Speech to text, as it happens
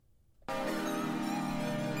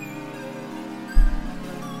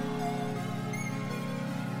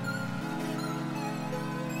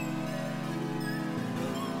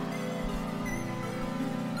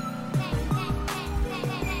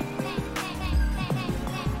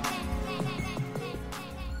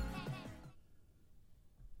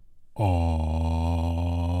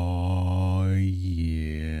Oh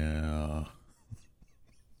yeah.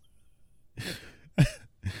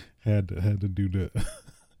 had to do that.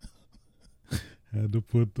 Had to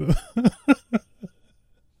put the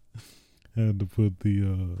had to put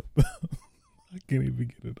the I can't even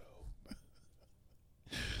get it out.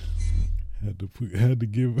 Had to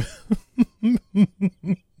give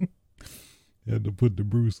had to put the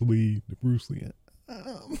Bruce Lee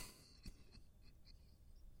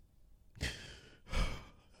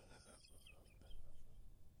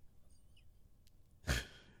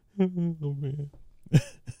oh man.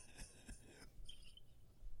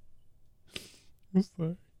 I'm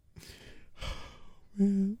sorry.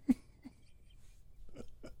 Man.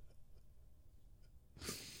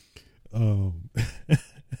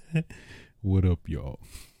 What up, y'all?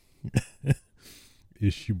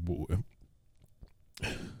 It's your boy,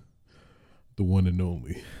 the one and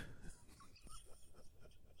only.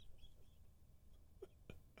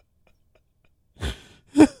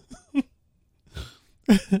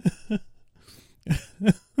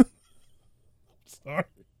 Sorry.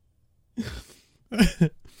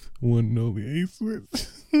 One and only A-Switch.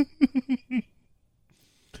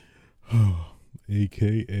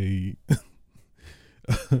 AKA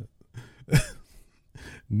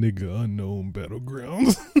Nigga Unknown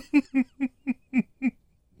Battlegrounds.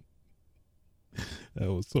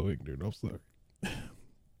 That was so ignorant. I'm sorry.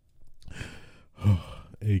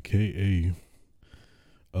 AKA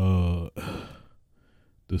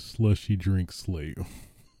the slushy drink slayer.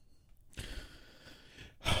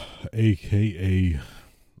 AKA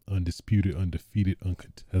undisputed, undefeated,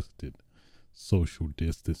 uncontested social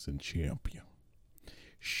distancing champion.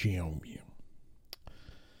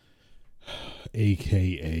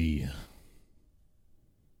 AKA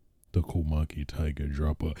the Komaki Tiger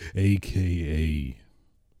Dropper, AKA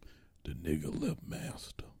the Nigga Lip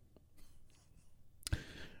Master.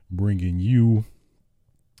 Bringing you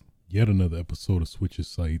yet another episode of Switches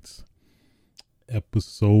Sites,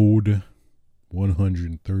 episode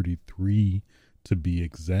 133 to be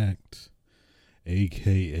exact,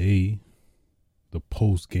 AKA the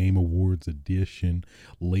Post Game Awards edition,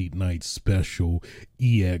 late night special,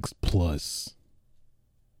 EX Plus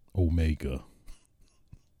Omega.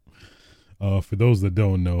 For those that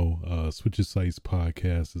don't know, Switches Sites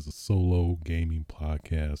podcast is a solo gaming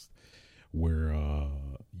podcast where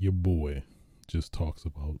your boy just talks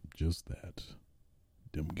about just that,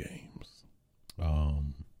 them games.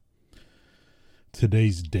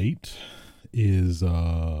 Today's date is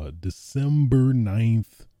December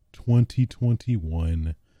 9th,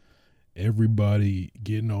 2021. Everybody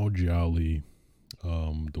getting all jolly.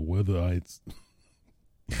 The weather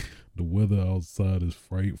outside is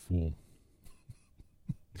frightful.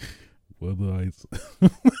 Weather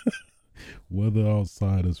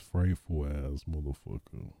outside is frightful ass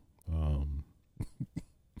motherfucker.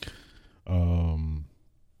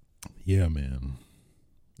 Yeah, man.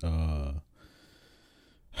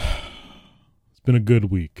 It's been a good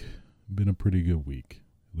week. Been a pretty good week,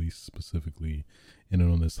 at least specifically. And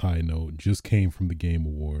on this high note, just came from the Game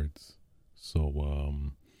Awards. So,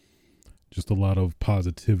 just a lot of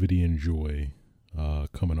positivity and joy,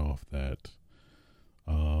 coming off that.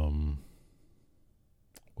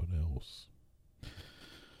 What else?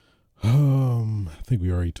 I think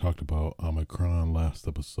we already talked about Omicron last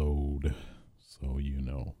episode. So,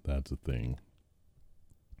 that's a thing.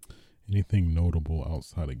 Anything notable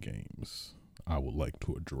outside of games I would like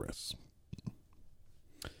to address?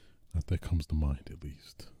 Not that comes to mind, at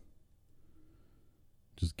least.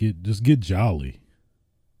 Just get jolly.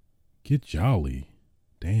 Get jolly.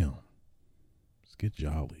 Damn. Just get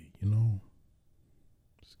jolly,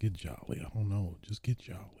 Just get jolly. I don't know. Just get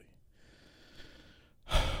jolly.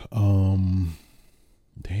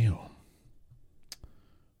 Damn.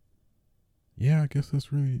 Yeah, I guess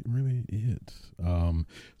that's really it.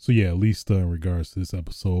 So yeah, at least in regards to this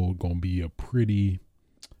episode, gonna be a pretty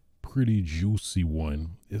juicy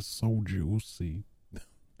one. It's so juicy.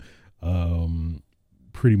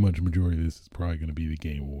 Pretty much majority of this is probably gonna be the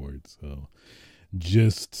Game Awards. So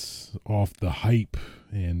just off the hype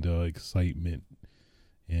and excitement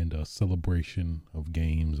and celebration of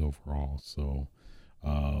games overall. So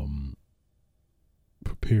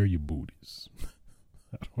prepare your booties.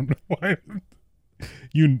 I don't know why.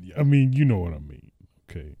 You know what I mean.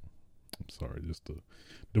 Okay. I'm sorry. Just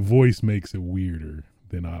the voice makes it weirder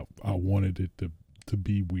than I wanted it to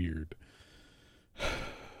be weird.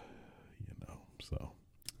 So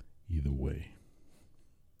either way,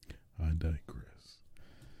 I digress.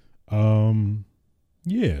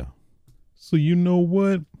 Yeah. So you know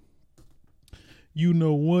what?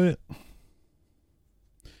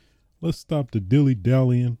 let's stop the dilly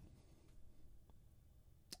dallying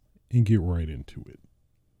and get right into it.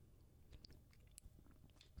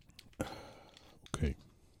 Okay.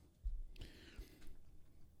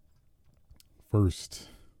 First,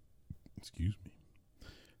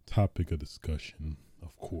 topic of discussion,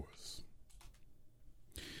 of course,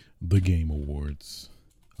 the Game Awards.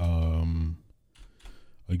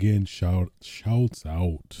 Again, shouts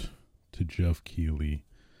out to Jeff Keighley.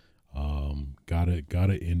 Got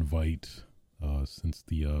an invite since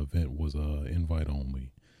the event was invite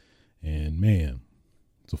only, and man,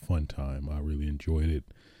 it's a fun time. I really enjoyed it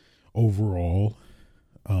overall.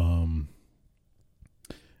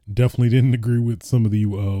 Definitely didn't agree with some of the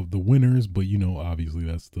winners, but obviously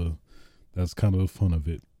that's kind of the fun of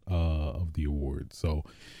it, of the award. So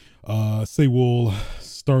say we'll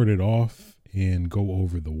start it off and go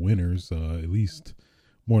over the winners, at least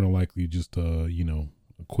more than likely just a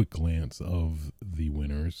quick glance of the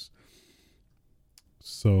winners.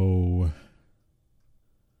 So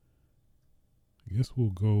I guess we'll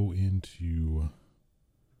go into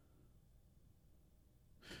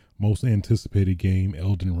most anticipated game,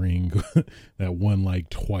 Elden Ring, that won like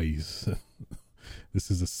twice.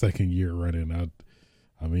 This is the second year running.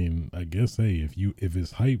 I mean, I guess, hey, if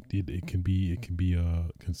it's hyped, it can be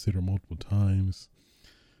considered multiple times.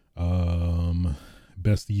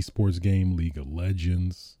 Best esports game, League of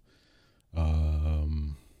Legends.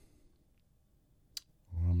 I'm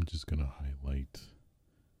just gonna highlight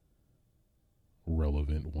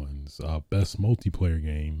relevant ones. Best multiplayer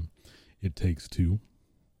game, It Takes Two.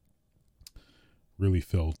 Really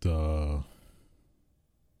felt I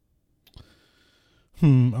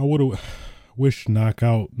would have wished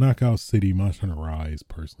Knockout City, Monster Hunter Rise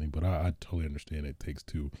personally, but I totally understand It Takes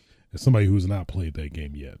Two as somebody who's not played that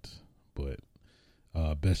game yet. But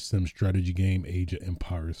best sim strategy game, Age of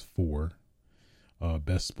Empires 4.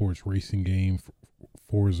 Best sports racing game,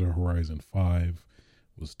 Forza Horizon 5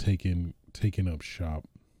 was taken up shop.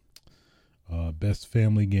 Best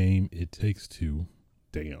family game, It Takes Two.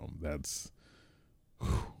 Damn, that's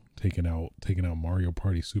taking out Mario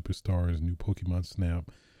Party Superstars, new Pokemon Snap,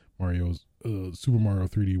 Mario's Super Mario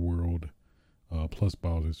 3D World, plus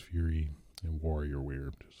Bowser's Fury and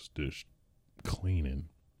WarioWare. Just cleaning.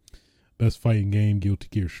 Best fighting game, Guilty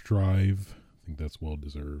Gear Strive. I think that's well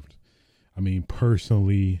deserved. I mean,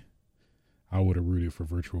 personally, I would have rooted for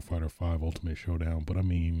Virtua Fighter 5 Ultimate Showdown, but I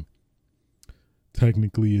mean,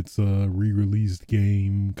 technically it's a re-released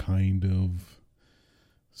game, kind of.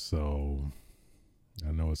 So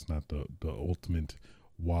I know it's not the ultimate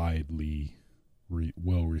widely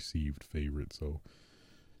well-received favorite, so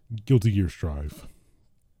Guilty Gear Strive.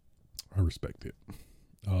 I respect it.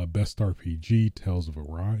 Best RPG, Tales of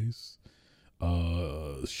Arise.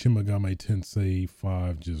 Shin Megami Tensei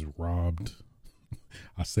 5 just robbed.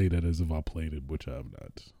 I say that as if I played it, which I have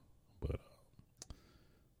not, but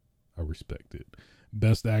I respect it.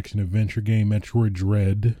 Best action adventure game, Metroid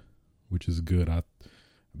Dread, which is good. I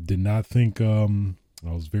did not think, I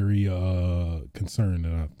was very concerned,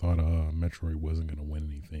 and I thought Metroid wasn't going to win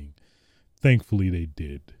anything. Thankfully, they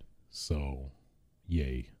did. So,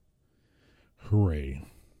 yay. Hooray.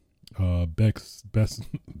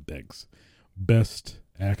 Best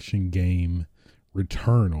action game,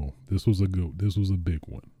 Returnal. This was a big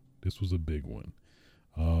one.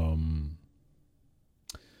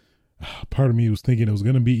 Part of me was thinking it was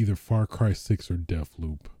going to be either Far Cry 6 or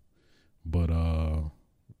Deathloop, but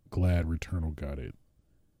glad Returnal got it.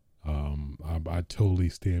 I totally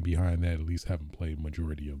stand behind that. At least haven't played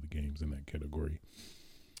majority of the games in that category.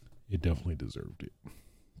 It definitely deserved it.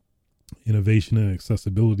 Innovation and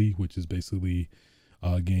accessibility, which is basically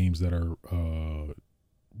games that are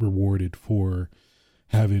rewarded for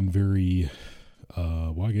having very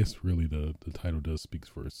I guess really the title does speak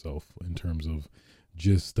for itself in terms of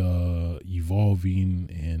just evolving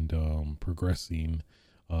and progressing,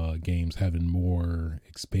 games having more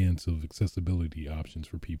expansive accessibility options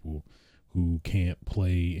for people who can't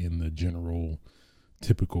play in the general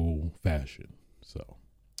typical fashion. So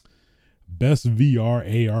best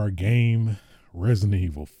VR AR game, Resident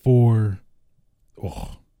Evil 4.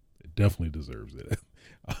 Oh, it definitely deserves it.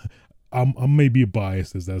 I may be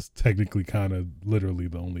biased as that's technically kind of literally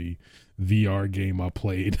the only VR game I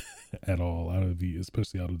played at all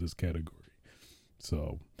especially out of this category.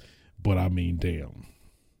 So, but I mean, damn,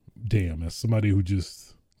 as somebody who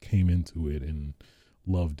just came into it and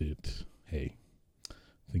loved it, hey,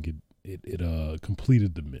 I think it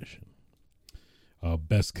completed the mission.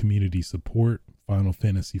 Best community support, Final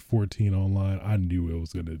Fantasy 14 Online. I knew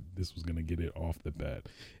this was gonna get it off the bat,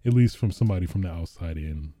 at least from somebody from the outside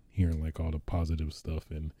in, hearing like all the positive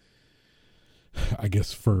stuff. And I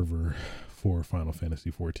guess, fervor for Final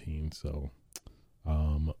Fantasy 14. So,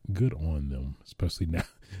 good on them, especially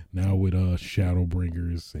now with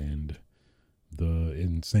Shadowbringers and the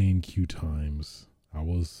insane queue times. I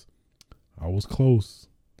was close.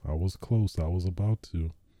 I was close. I was about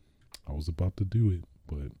to do it,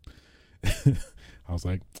 but I was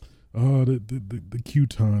like, oh, the queue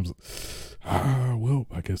times. Well,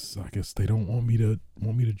 I guess they don't want me to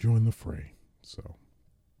join the fray. So,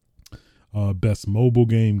 best mobile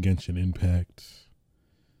game, Genshin Impact.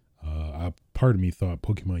 Part of me thought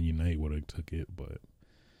Pokemon Unite would have took it, but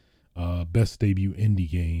best debut indie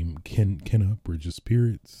game, Kenna Bridge of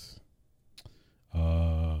Spirits.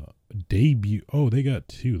 Debut. Oh, they got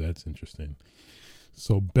two. That's interesting.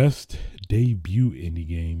 So, best debut indie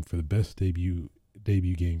game for the best debut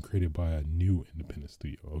game created by a new independent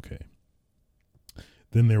studio. Okay.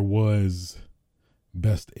 Then there was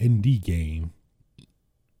best indie game,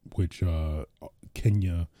 which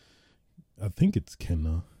Kenya, I think it's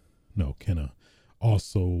Kenna. No, Kenna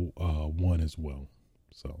also won as well.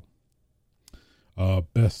 So,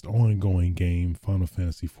 best ongoing game, Final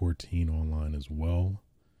Fantasy 14 online as well.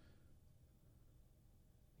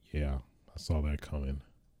 Yeah, I saw that coming.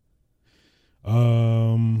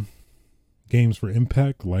 Games for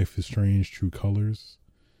Impact, Life is Strange, True Colors.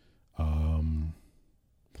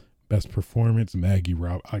 Best performance, Maggie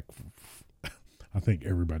I think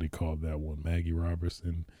everybody called that one Maggie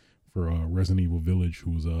Robertson for Resident Evil Village,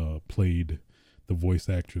 who's played the voice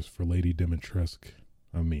actress for Lady Dimitrescu.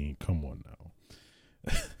 I mean, come on now.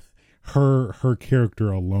 her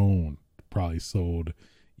character alone probably sold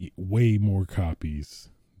way more copies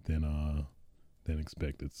than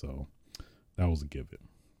expected, so that was a given.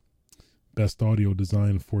 Best audio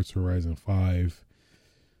design, Forza Horizon 5.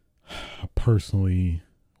 I personally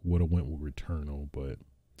would have went with Returnal, but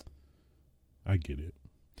I get it.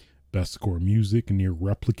 Best score music, Nier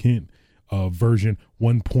Replicant, version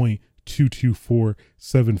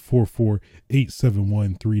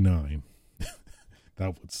 1.22474487139.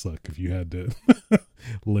 That would suck if you had to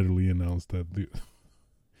literally announce that.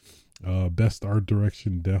 Best art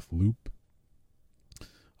direction, Deathloop.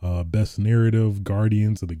 Best narrative,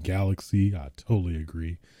 Guardians of the Galaxy. I totally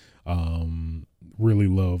agree. Really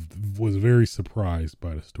was very surprised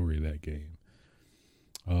by the story of that game.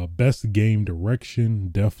 Best game direction,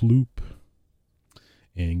 Deathloop.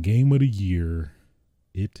 And game of the year,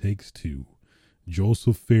 It Takes Two.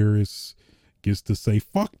 Joseph Ferris gets to say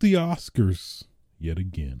fuck the Oscars yet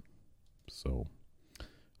again. So,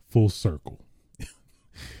 full circle.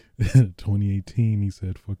 2018, he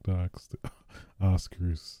said fuck the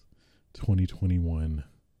Oscars. 2021,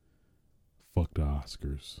 fuck the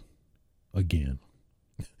Oscars again.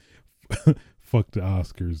 Fuck the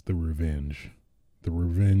Oscars, the revenge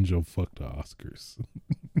of fuck the Oscars.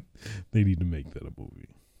 They need to make that a movie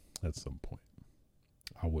at some point.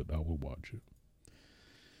 I would watch it.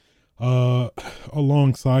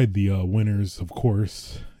 Alongside the winners, of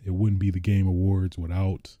course, it wouldn't be the Game Awards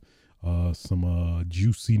without some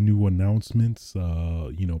juicy new announcements,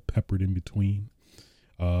 peppered in between.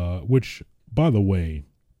 Which, by the way,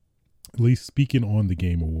 at least speaking on the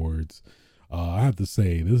Game Awards, I have to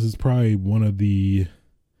say this is probably one of the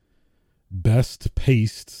best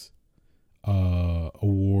paced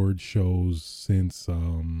award shows since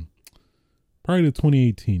probably the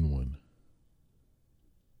 2018 one.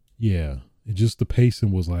 Yeah, the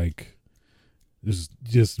pacing was like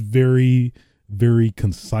just very, very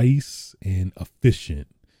concise and efficient,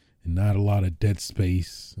 and not a lot of dead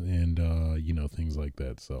space and things like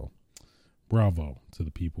that. So bravo to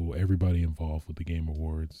the people, everybody involved with the Game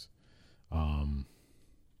Awards.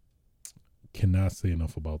 Cannot say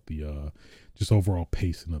enough about the just overall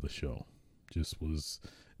pacing of the show. Just was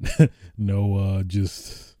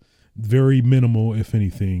just very minimal, if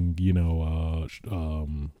anything,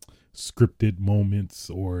 scripted moments,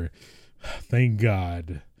 or thank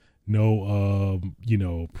God no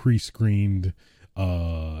pre-screened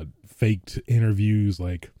faked interviews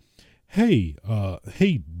like, hey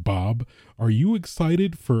Bob, are you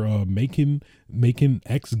excited for making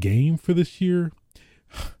X game for this year?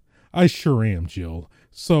 I sure am, Jill.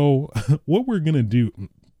 So what we're gonna do,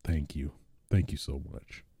 thank you so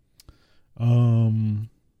much.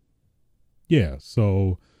 Yeah,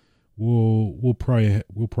 so we'll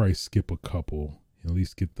probably skip a couple, at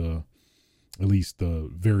least get the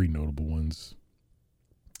very notable ones.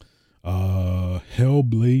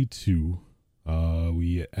 Hellblade 2.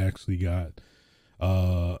 We actually got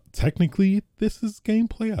technically this is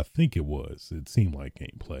gameplay. I think it seemed like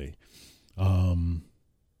gameplay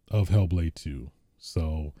of Hellblade 2.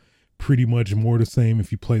 So pretty much more the same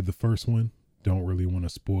if you played the first one. don't really want to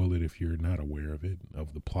spoil it if you're not aware of it,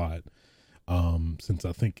 of the plot. Since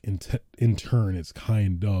I think in turn it's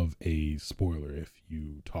kind of a spoiler if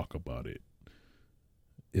you talk about it,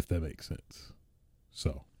 if that makes sense.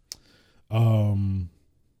 So,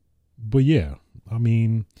 but yeah, I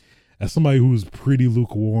mean, as somebody who's pretty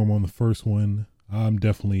lukewarm on the first one, I'm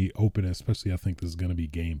definitely open. Especially, I think this is gonna be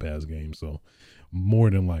Game Pass game, so more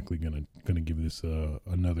than likely gonna give this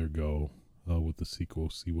another go with the sequel.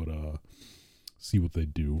 See what they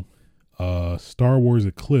do. Star Wars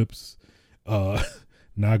Eclipse.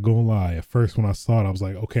 Not gonna lie, at first when I saw it, I was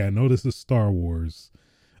like, okay, I know this is Star Wars,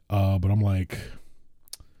 but I'm like,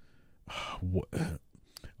 what?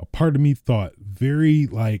 A part of me thought very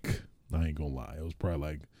like, I ain't gonna lie, it was probably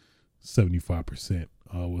like 75%.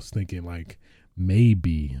 I was thinking like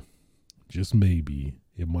maybe, just maybe,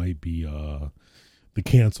 it might be the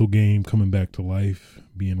cancel game coming back to life,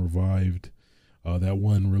 being revived. That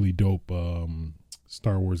one really dope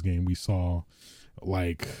Star Wars game we saw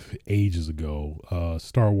like ages ago,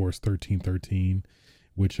 Star Wars 1313,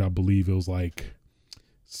 which I believe it was like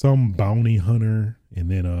some bounty hunter,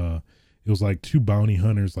 and then it was like two bounty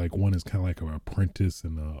hunters, like one is kind of like an apprentice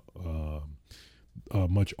and a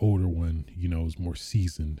much older one, you know, is more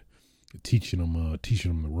seasoned, teaching them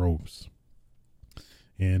the ropes.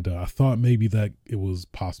 And I thought maybe that it was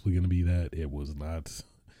possibly going to be that. It was not.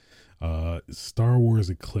 Star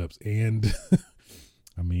Wars Eclipse, and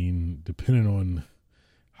I mean, depending on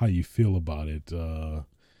how you feel about it,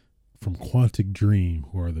 from Quantic Dream,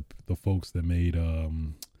 who are the folks that made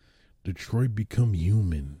Detroit Become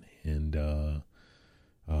Human, and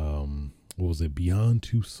what was it, Beyond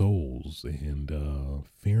Two Souls, and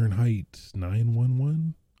Fahrenheit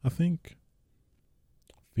 9/11, I think.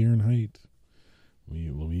 Fahrenheit. Let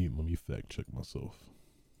me fact check myself.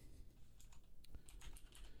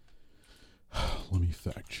 Let me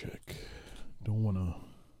fact check. Don't wanna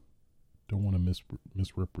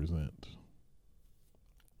misrepresent.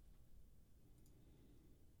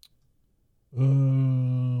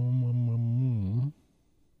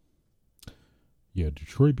 Yeah,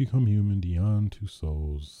 Detroit Become Human, Beyond Two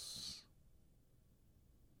Souls.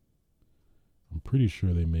 I'm pretty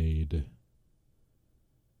sure they made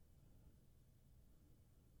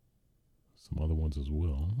some other ones as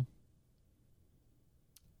well.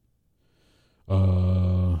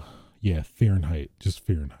 Yeah, Fahrenheit, just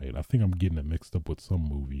Fahrenheit. I think I'm getting it mixed up with some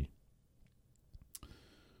movie.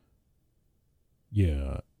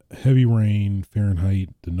 Yeah, Heavy Rain, Fahrenheit,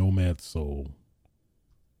 The Nomad Soul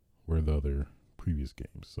were the other previous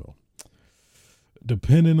games. So,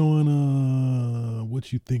 depending on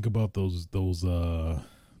what you think about those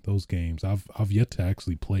games, I've yet to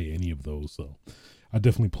actually play any of those. So, I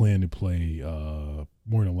definitely plan to play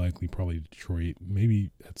more than likely probably Detroit, maybe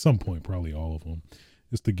at some point probably all of them,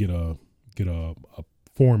 just to get a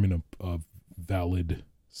form and a valid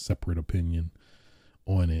separate opinion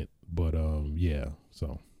on it. But yeah,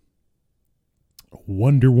 so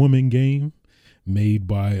Wonder Woman game made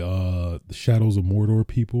by the Shadows of Mordor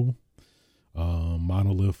people,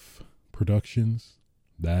 Monolith Productions.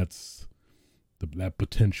 That's that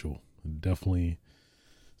potential definitely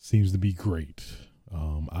seems to be great.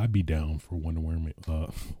 I'd be down for Wonder Woman.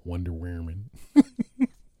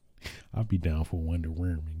 I'd be down for Wonder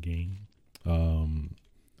Woman game.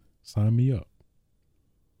 Sign me up.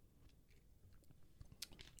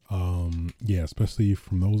 Yeah, especially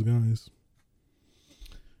from those guys.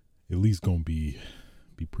 At least gonna be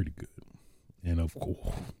pretty good. And of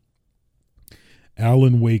course,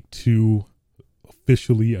 Alan Wake 2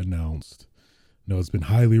 officially announced. No, it's been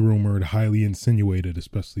highly rumored, highly insinuated,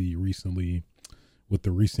 especially recently with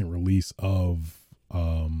the recent release of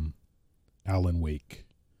Alan Wake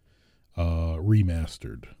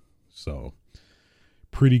remastered. So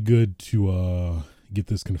pretty good to get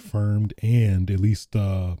this confirmed, and at least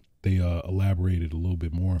they elaborated a little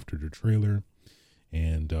bit more after the trailer,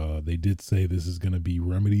 and they did say this is going to be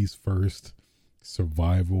Remedy's first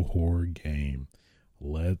survival horror game.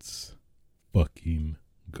 Let's fucking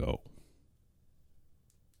go.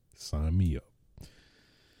 Sign me up.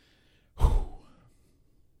 Whew.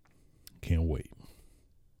 Can't wait.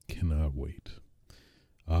 Cannot wait.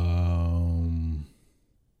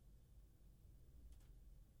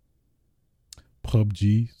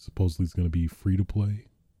 PUBG supposedly is going to be free to play.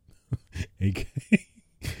 AK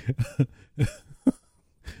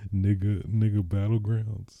nigga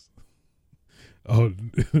Battlegrounds. Oh,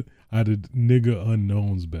 I did nigga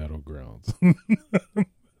Unknowns Battlegrounds.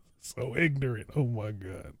 So ignorant. Oh my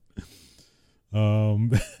god.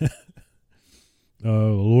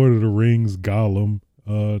 Lord of the Rings Gollum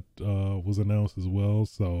was announced as well.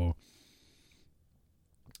 So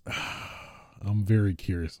I'm very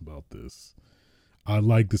curious about this. I'd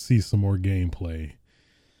like to see some more gameplay.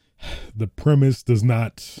 The premise does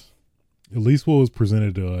not, at least what was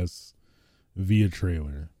presented to us via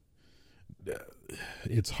trailer,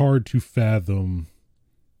 it's hard to fathom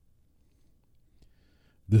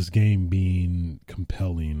this game being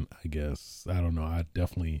compelling, I guess. I don't know. I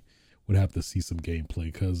definitely would have to see some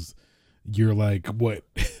gameplay because you're like what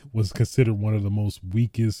was considered one of the most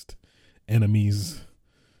weakest enemies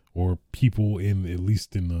or people in, at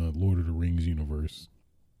least in the Lord of the Rings universe.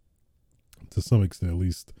 To some extent, at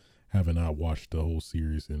least, having not watched the whole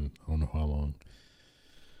series in I don't know how long.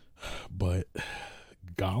 But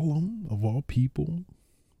Gollum, of all people,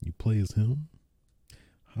 you play as him.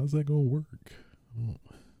 How's that gonna work?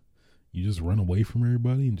 You just run away from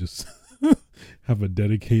everybody and just have a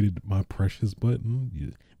dedicated "my precious"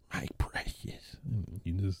 button. My precious.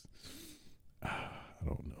 You just, I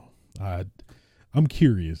don't know. I'm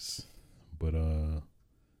curious, but I'm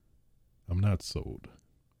not sold.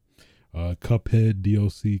 Cuphead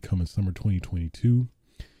DLC coming summer 2022.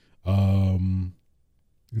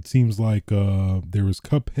 It seems like there was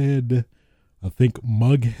Cuphead, I think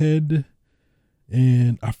Mughead,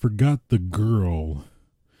 and I forgot the girl.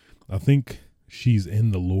 I think she's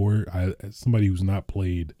in the lore. Somebody who's not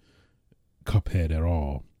played Cuphead at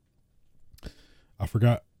all. I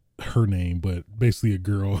forgot her name, but basically a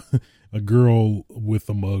girl with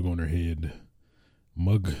a mug on her head.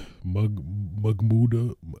 Mugmuda,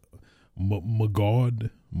 Magod.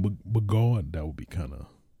 That would be kind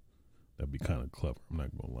of clever. I'm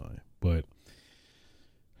not gonna lie, but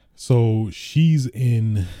so she's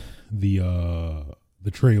in the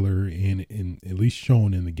trailer and in at least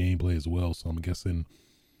shown in the gameplay as well. So I'm guessing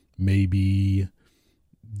maybe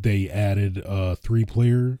they added a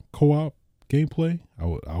 3-player co-op gameplay.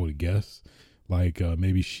 I would guess like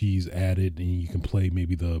maybe she's added and you can play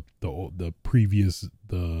maybe the previous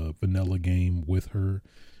the vanilla game with her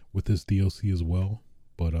with this DLC as well.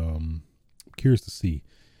 But I'm curious to see.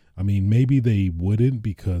 I mean, maybe they wouldn't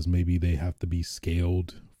because maybe they have to be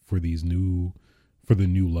scaled for the new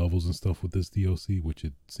levels and stuff with this DLC, which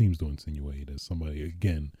it seems to insinuate as somebody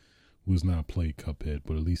again who has not played Cuphead,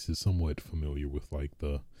 but at least is somewhat familiar with like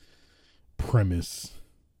the premise,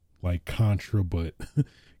 like Contra, but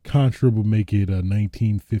Contra would make it a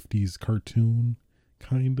 1950s cartoon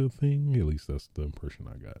kind of thing. At least that's the impression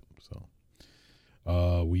I got.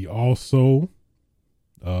 So, we also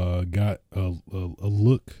got a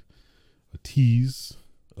look, a tease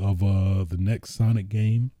of the next Sonic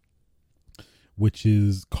game, which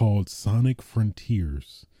is called Sonic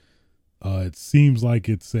Frontiers. It seems like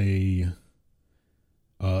it's a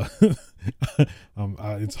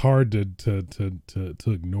it's hard to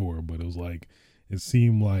ignore, but it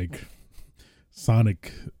seemed like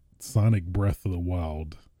Sonic Breath of the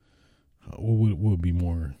Wild. What would be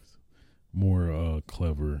more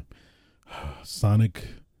clever? Sonic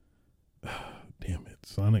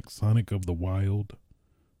of the Wild.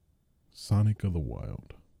 Sonic of the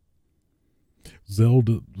Wild.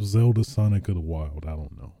 Zelda Sonic of the Wild. I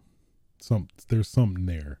don't know. There's something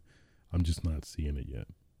there. I'm just not seeing it yet.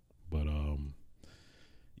 But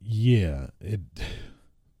yeah, it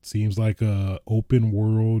seems like a open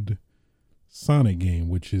world Sonic game,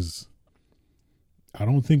 which is I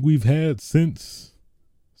don't think we've had since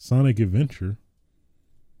Sonic Adventure,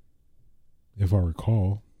 if I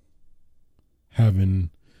recall.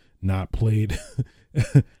 Having not played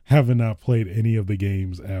any of the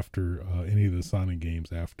games after any of the Sonic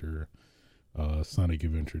games after Sonic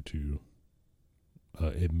Adventure 2,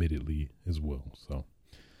 admittedly as well. So,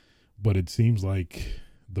 but it seems like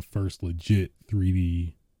the first legit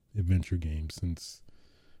 3D adventure game since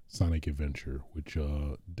Sonic Adventure, which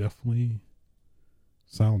definitely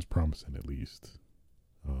sounds promising at least.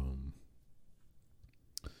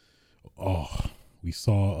 We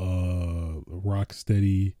saw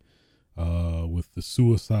Rocksteady with the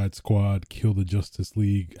Suicide Squad Kill the Justice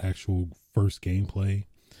League actual first gameplay.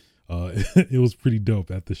 It was pretty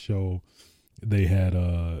dope. At the show they had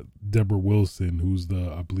Deborah Wilson, who's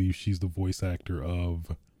I believe she's the voice actor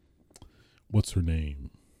of, what's her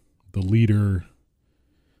name, the leader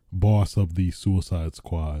boss of the Suicide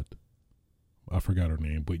Squad. I forgot her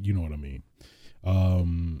name, but you know what I mean.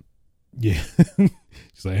 Yeah.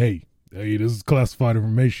 She's like, hey, this is classified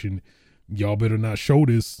information. Y'all better not show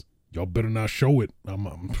this. Y'all better not show it. I'm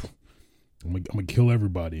gonna kill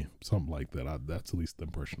everybody. Something like that. That's at least the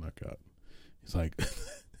impression I got. It's like,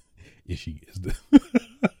 is the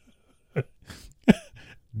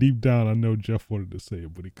deep down, I know Jeff wanted to say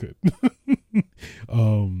it, but he couldn't.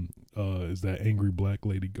 Is that angry black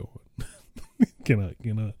lady going? Can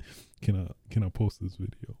I post this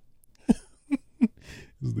video?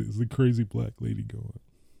 Is the crazy black lady going?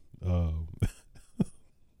 Um,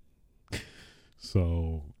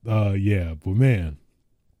 yeah, but man,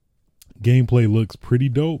 gameplay looks pretty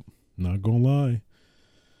dope. Not gonna lie,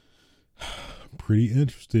 pretty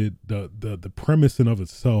interested. The premise in of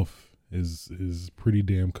itself is pretty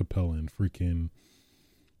damn compelling. Freaking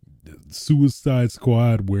Suicide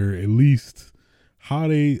Squad, where at least how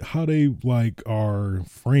they like are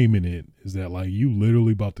framing it is that like you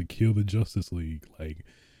literally about to kill the Justice League. Like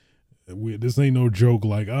this ain't no joke.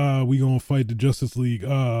 Like we gonna fight the Justice League.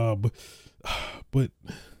 But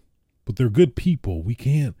they're good people. We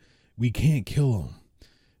can't kill them.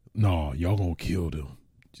 No, y'all gonna kill them.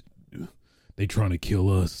 They trying to kill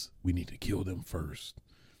us. We need to kill them first.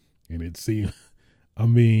 And it seemed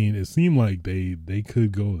like they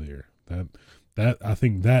could go there. That I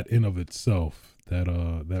think that in of itself,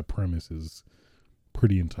 that premise is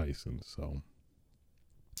pretty enticing. So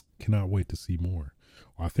cannot wait to see more.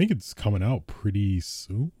 Well, I think it's coming out pretty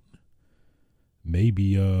soon.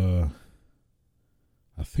 Maybe I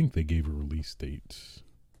think they gave a release date.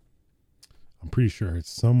 I'm pretty sure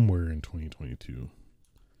it's somewhere in 2022.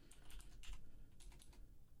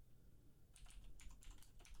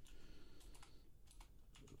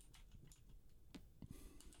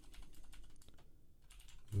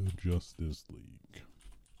 The Justice League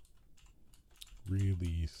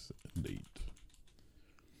release date.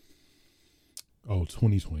 Oh,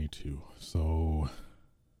 2022. So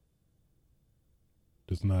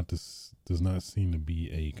does not seem to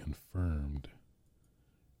be a confirmed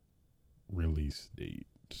release date.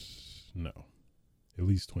 No. At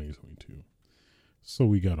least 2022. So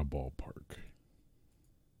we got a ballpark.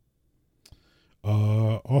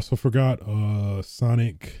 Also forgot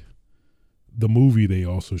Sonic the movie. They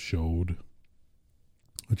also showed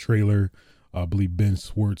a trailer. I believe Ben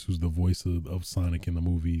Schwartz, who's the voice of Sonic in the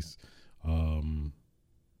movies,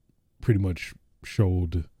 pretty much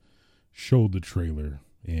showed the trailer,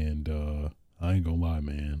 and I ain't gonna lie,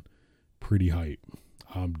 man, pretty hype.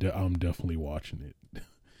 I'm definitely watching it.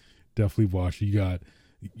 Definitely watching.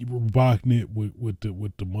 You were rocking it with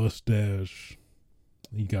the mustache.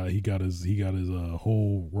 He got his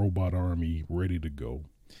whole robot army ready to go.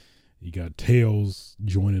 You got Tails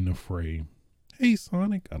joining the fray. Hey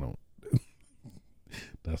Sonic, I don't.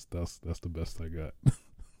 that's the best I got.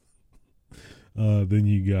 Then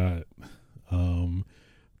you got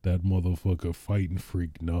that motherfucker fighting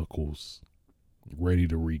freak Knuckles, ready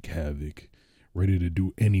to wreak havoc, ready to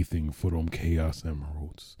do anything for them Chaos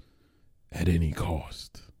Emeralds, at any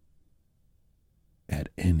cost. At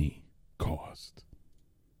any cost.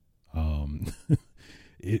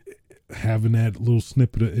 Having that little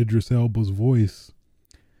snippet of Idris Elba's voice,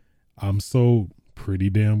 I'm so pretty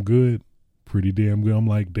damn good. I'm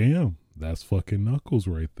like, damn, that's fucking Knuckles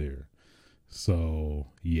right there. So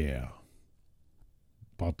yeah,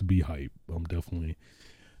 about to be hype. I'm definitely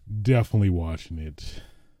watching it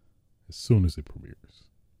as soon as it premieres.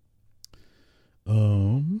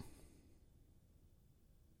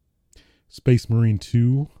 Space Marine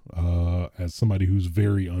 2, as somebody who's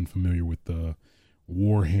very unfamiliar with the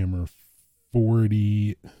Warhammer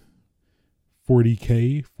 40K,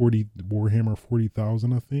 Warhammer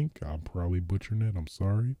 40,000, I think. I'm probably butchering it. I'm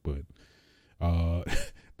sorry, but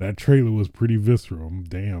that trailer was pretty visceral.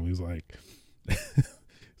 Damn, he's like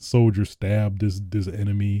soldier stabbed this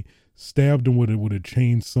enemy, stabbed him with a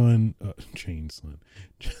chainsaw.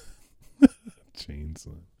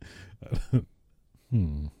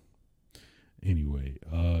 Anyway,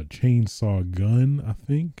 chainsaw gun, I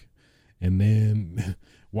think. And then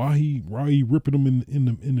while he ripping him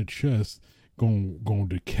in the chest, going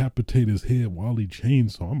decapitate his head while he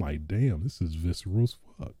chainsaw. I'm like, damn, this is visceral as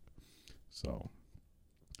fuck. So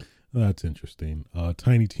that's interesting.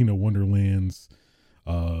 Tiny Tina Wonderlands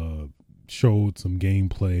showed some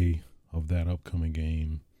gameplay of that upcoming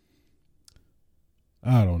game.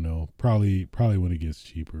 I don't know. Probably when it gets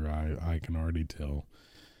cheaper. I can already tell.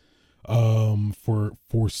 For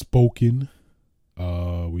Forspoken,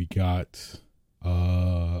 we got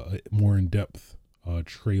a more in-depth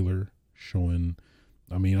trailer showing.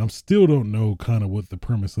 I mean, I still don't know kind of what the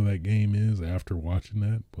premise of that game is after watching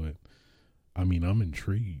that, but I mean, I'm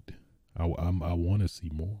intrigued. I want to see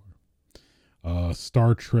more.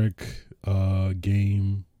 Star Trek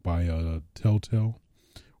game by Telltale,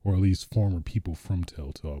 or at least former people from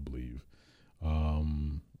Telltale, I believe.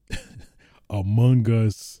 Among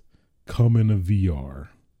Us coming to VR.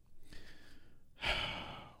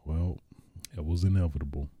 Well, it was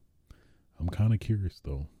inevitable. I'm kind of curious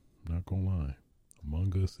though. I'm not gonna lie.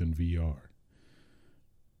 Among Us in VR.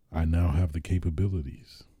 I now have the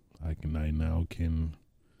capabilities. I now can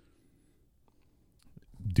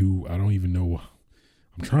do. I don't even know.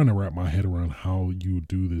 I'm trying to wrap my head around how you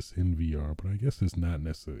do this in VR, but I guess it's not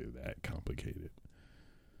necessarily that complicated.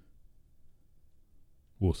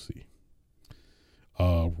 We'll see.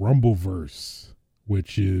 Rumbleverse,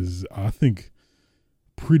 which is, I think,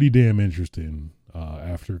 pretty damn interesting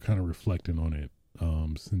after kind of reflecting on it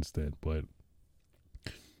since then. But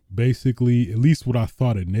basically, at least what I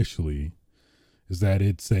thought initially, is that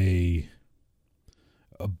it's a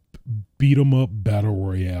beat 'em up battle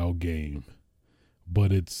royale game,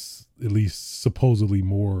 but it's at least supposedly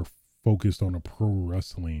more focused on a pro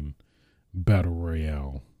wrestling battle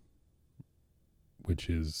royale, which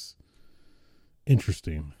is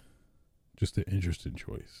interesting. Just an interesting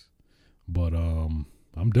choice. But I'm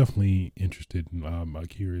definitely interested in, I'm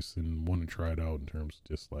curious and want to try it out in terms of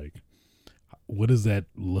just like, what does that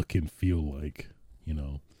look and feel like? You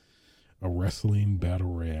know, a wrestling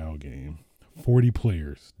battle royale game. 40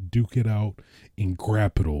 players, duke it out in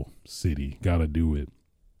Grappital City. Gotta do it.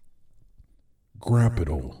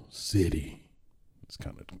 Grappital City. It's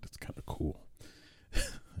kind of cool.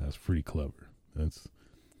 That's pretty clever. That's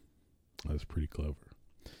pretty clever.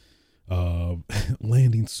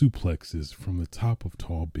 Landing suplexes from the top of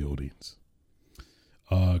tall buildings.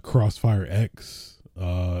 Crossfire X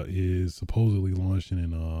is supposedly launching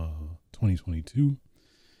in 2022.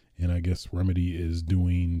 And I guess Remedy is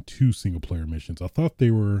doing 2 single player missions. I thought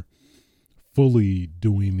they were fully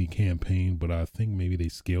doing the campaign, but I think maybe they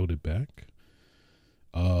scaled it back.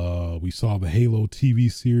 We saw the Halo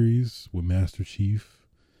TV series with Master Chief.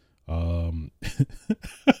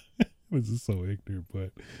 This is so ignorant,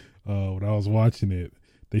 but when I was watching it,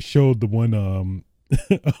 they showed the one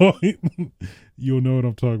you'll know what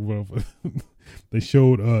I'm talking about. They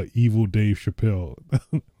showed evil Dave Chappelle.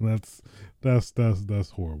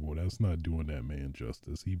 That's horrible. That's not doing that man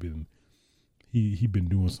justice. He been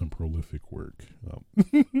doing some prolific work.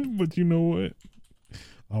 But you know what?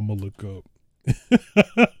 I'm gonna look up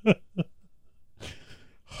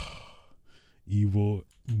evil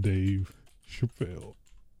Dave Chappelle.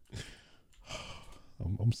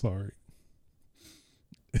 I'm sorry.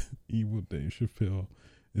 Evil Dave Chappelle.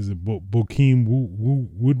 Is it Bokeem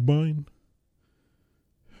Woodbine?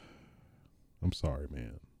 I'm sorry,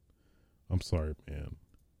 man.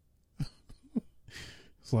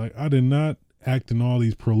 It's like, I did not act in all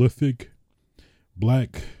these prolific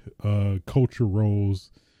black culture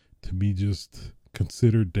roles to be just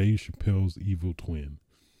considered Dave Chappelle's evil twin.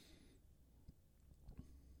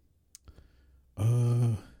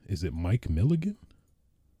 Is it Mike Milligan?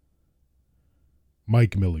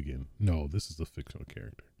 Mike Milligan. No, this is a fictional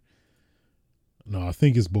character. No, I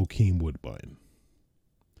think it's Bokeem Woodbine.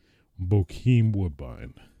 Bokeem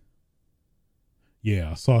Woodbine.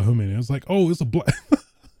 Yeah, I saw him in it. I was like, oh, it's a black.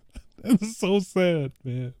 That's so sad,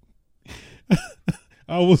 man.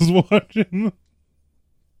 I was watching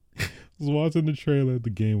the trailer at the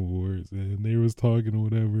Game Awards, and they was talking or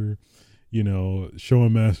whatever, you know,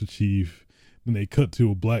 showing Master Chief. Then they cut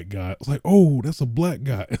to a black guy. I was like, oh, that's a black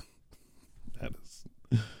guy.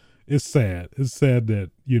 It's sad. It's sad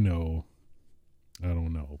that, you know, I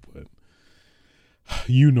don't know, but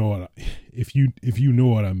you know what if you know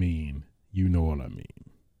what I mean, you know what I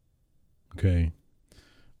mean. Okay.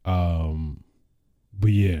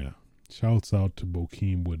 But yeah, shouts out to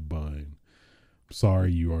Bokeem Woodbine.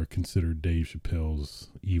 Sorry you are considered Dave Chappelle's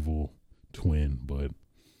evil twin, but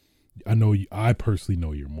I personally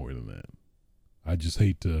know you're more than that. I just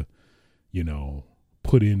hate to, you know,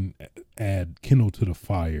 add kindle to the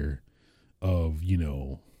fire of, you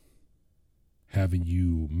know, having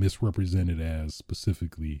you misrepresented as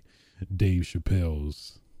specifically Dave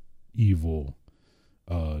Chappelle's evil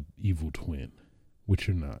twin, which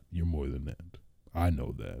you're not. You're more than that. I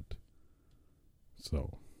know that.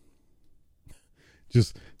 So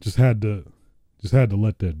just had to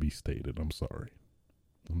let that be stated. I'm sorry.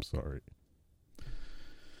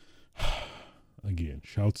 Again,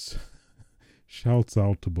 shouts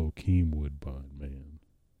out to Bokeem Woodbine, man.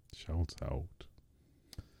 Shouts out.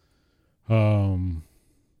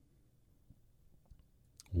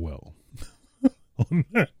 Well, on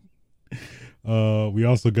that, we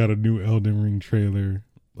also got a new Elden Ring trailer.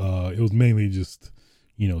 It was mainly just,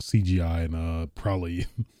 you know, CGI, and probably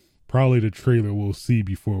the trailer we'll see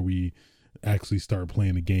before we actually start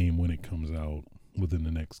playing the game when it comes out within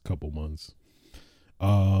the next couple months.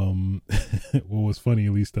 What was funny,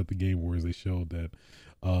 at least at the Game Awards, they showed that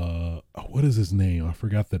what is his name? I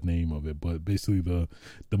forgot the name of it, but basically the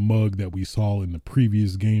mug that we saw in the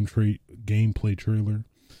previous gameplay trailer,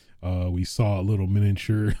 we saw a little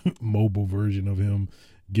miniature mobile version of him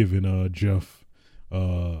giving Jeff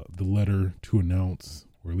the letter to announce,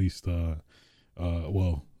 or at least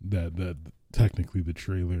Well, that technically the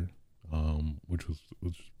trailer, which was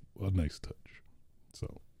a nice touch.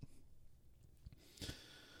 So,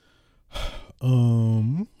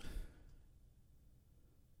 anything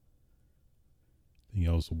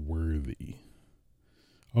else worthy?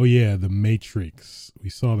 Oh yeah, The Matrix. We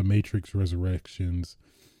saw The Matrix Resurrections.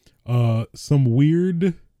 Some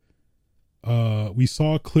weird. We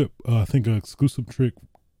saw a clip. I think an exclusive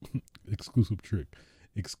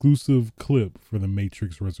clip for The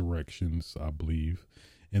Matrix Resurrections, I believe.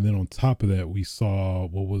 And then on top of that, we saw I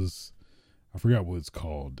forgot what it's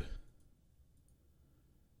called.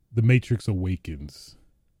 The Matrix Awakens,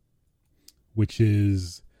 which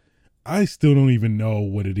is, I still don't even know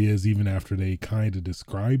what it is, even after they kind of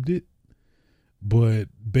described it. But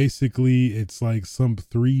basically, it's like some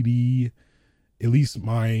 3D, at least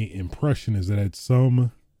my impression is that it's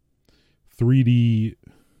some 3D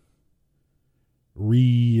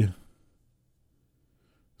reimagining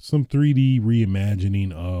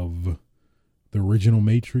of the original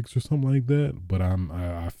Matrix or something like that. But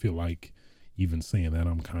I feel like even saying that,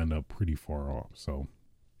 I'm kind of pretty far off. So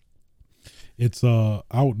it's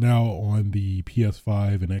out now on the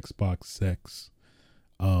PS5 and Xbox X.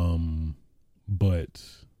 But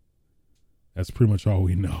that's pretty much all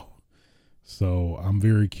we know. So I'm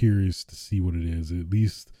very curious to see what it is. At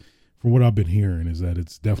least from what I've been hearing is that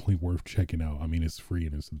it's definitely worth checking out. I mean, it's free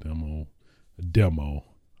and it's a demo.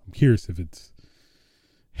 I'm curious if it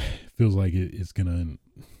feels like it's gonna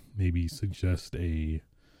maybe suggest a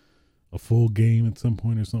full game at some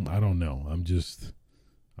point or something. I don't know. I'm just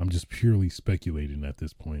purely speculating at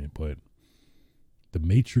this point. But The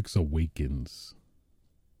Matrix Awakens.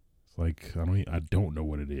 It's like I don't know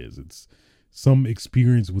what it is. It's some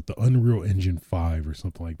experience with the Unreal Engine 5 or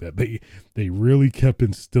something like that. They really kept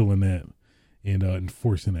instilling that and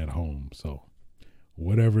enforcing that home. So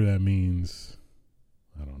whatever that means,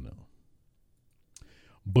 I don't know.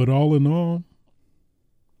 But all in all,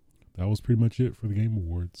 that was pretty much it for the Game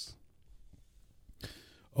Awards.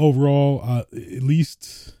 Overall, at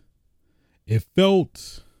least it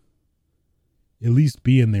felt, at least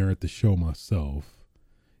being there at the show myself,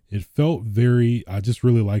 it felt I just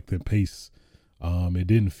really liked the pace. It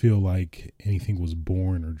didn't feel like anything was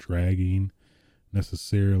boring or dragging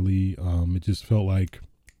necessarily. It just felt like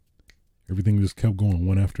everything just kept going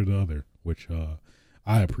one after the other, which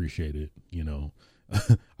I appreciated.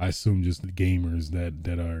 I assume just the gamers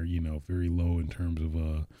that are, very low in terms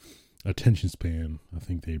of attention span, I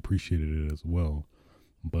think they appreciated it as well.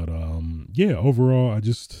 But yeah, overall,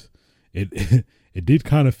 it did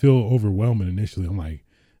kind of feel overwhelming initially. I'm like,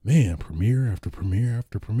 man, premiere after premiere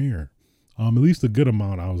after premiere. At least a good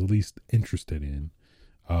amount I was at least interested in.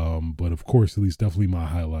 But of course, at least definitely my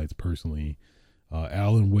highlights personally.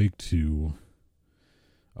 Alan Wake 2,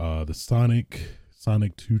 the Sonic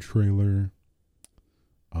 2 trailer.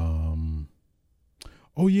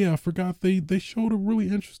 Oh yeah, I forgot they showed a really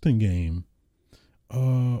interesting game.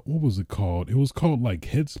 What was it called? It was called like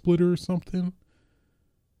Head Splitter or something.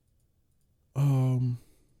 I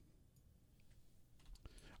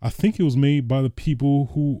think it was made by the people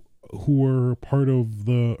who were part of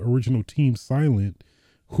the original Team Silent,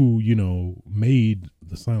 who made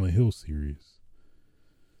the Silent Hill series.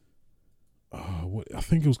 I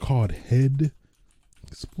think it was called Head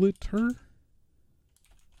Splitter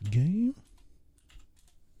game.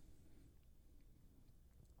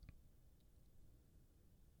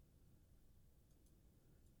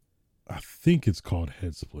 I think it's called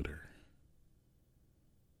Head Splitter.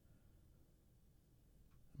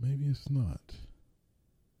 Maybe it's not.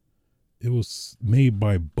 It was made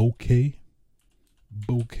by Bokeh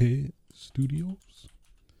Studios.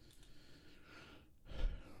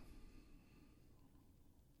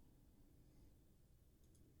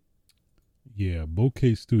 Yeah,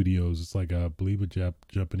 Bokeh Studios. It's like, I believe, a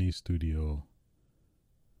Japanese studio.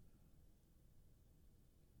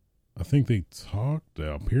 I think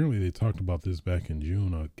apparently they talked about this back in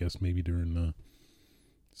June. I guess maybe during the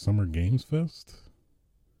Summer Games Fest.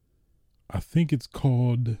 I think it's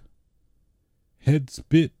called That'd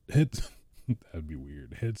be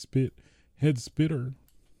weird. Head Spitter.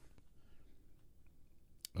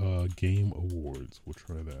 Game Awards. We'll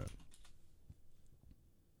try that.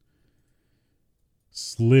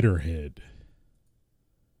 Slitterhead.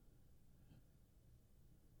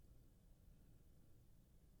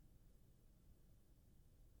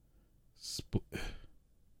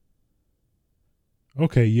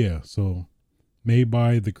 Okay, yeah. So, made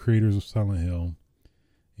by the creators of Silent Hill,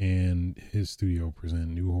 and his studio present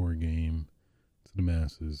new horror game to the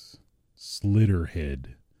masses.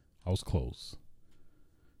 Slitterhead. I was close.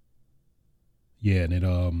 Yeah, and it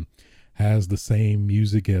has the same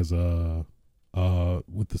music as with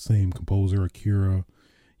the same composer Akira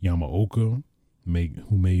Yamaoka,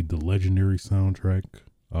 who made the legendary soundtrack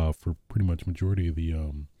for pretty much majority of the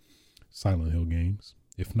Silent Hill games,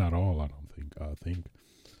 if not all. I think.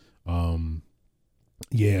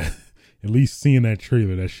 Yeah, at least seeing that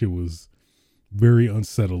trailer, that shit was very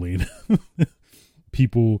unsettling.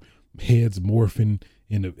 People heads morphing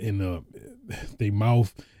in they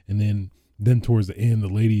mouth, and then towards the end, the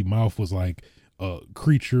lady mouth was like a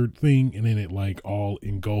creature thing, and then it like all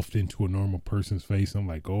engulfed into a normal person's face. I'm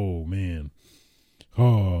like, oh man,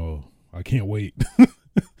 oh, I can't wait.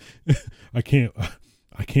 I can't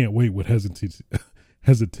wait with hesitancy.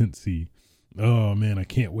 Oh man, I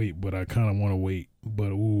can't wait, but I kind of want to wait.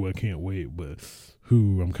 But I can't wait. But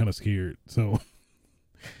I'm kind of scared. So,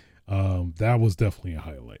 that was definitely a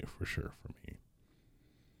highlight for sure for me.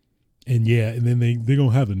 And yeah, and then they're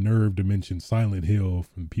gonna have the nerve to mention Silent Hill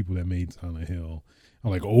from people that made Silent Hill.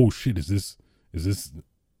 I'm like, oh shit, is this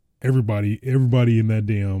everybody in that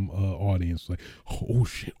damn audience like, oh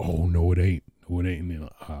shit, oh no it ain't, and then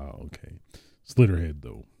okay, Slitterhead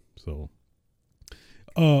though. So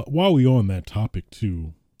while we on that topic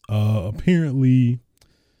too, apparently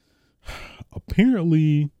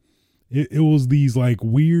it was these like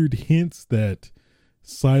weird hints that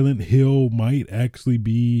Silent Hill might actually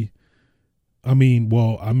be, I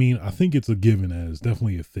think it's a given that it's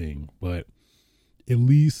definitely a thing, but at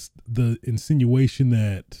least the insinuation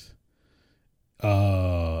that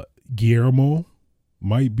Guillermo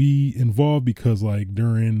might be involved, because like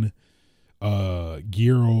during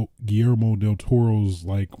Guillermo del Toro's,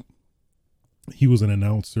 like, he was an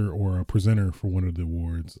announcer or a presenter for one of the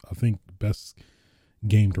awards. I think best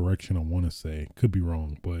game direction, I want to say, could be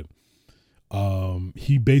wrong, but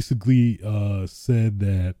he basically said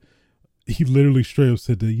that he literally straight up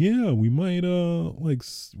said that, yeah, we might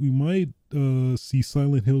see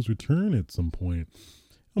Silent Hill's return at some point.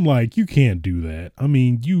 I'm like, you can't do that. I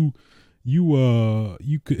mean, you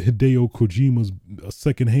could, Hideo Kojima's a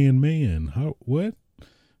secondhand man. What?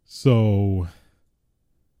 So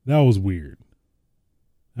that was weird.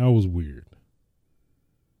 That was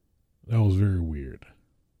very weird.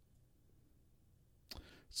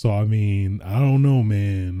 So, I mean, I don't know,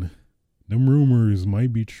 man. Them rumors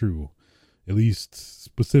might be true. At least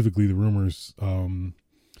specifically the rumors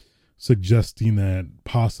suggesting that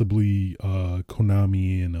possibly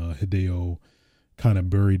Konami and Hideo kind of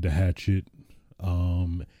buried the hatchet,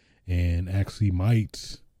 and actually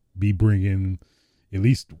might be bringing, at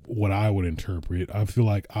least what I would interpret. I feel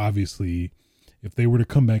like obviously if they were to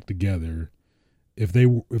come back together, if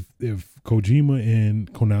Kojima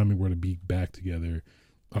and Konami were to be back together,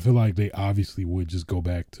 I feel like they obviously would just go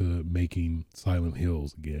back to making Silent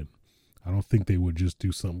Hills again. I don't think they would just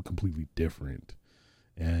do something completely different.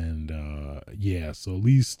 And yeah, so at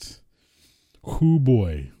least,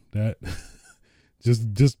 boy, that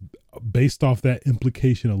just based off that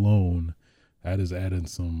implication alone, that is adding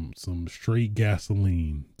some straight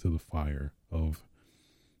gasoline to the fire of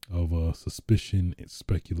suspicion and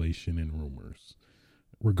speculation and rumors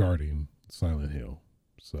regarding Silent Hill.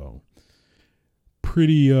 So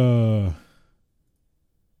pretty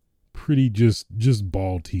just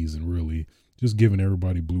ball teasing, really, just giving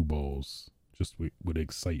everybody blue balls, just with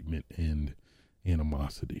excitement and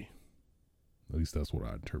animosity. At least that's what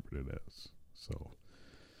I interpret it as. So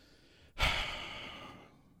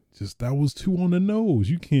just, that was too on the nose.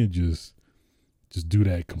 You can't just do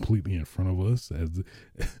that completely in front of us, as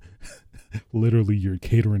literally you're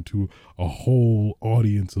catering to a whole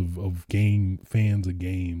audience of game fans of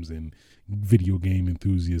games and video game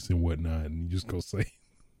enthusiasts and whatnot, and you just go say,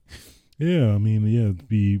 yeah, I mean, yeah, it'd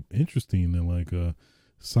be interesting that like a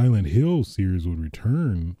Silent Hill series would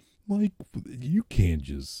return. Like, you can't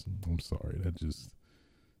just, I'm sorry, that just,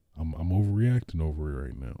 I'm overreacting over it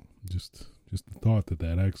right now. Just the thought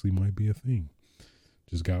that actually might be a thing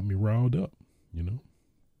just got me riled up, you know?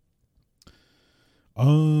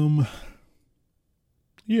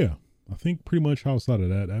 Yeah, I think pretty much outside of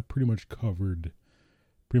that, I pretty much covered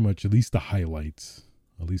pretty much at least the highlights,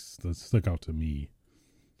 at least that stuck out to me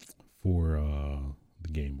for the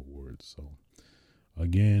Game Awards. So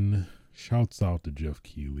again, shouts out to Jeff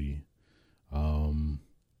Keighley.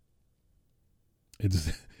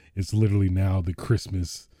 It's literally now the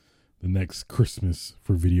next Christmas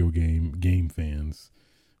for video game fans,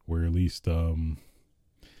 where at least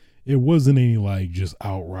it wasn't any like just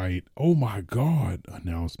outright, oh my God,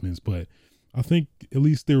 announcements, but I think at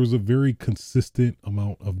least there was a very consistent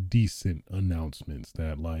amount of decent announcements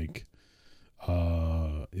that like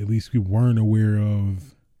at least we weren't aware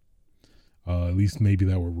of, at least maybe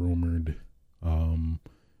that were rumored,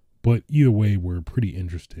 But either way, we're pretty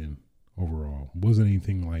interesting overall. It wasn't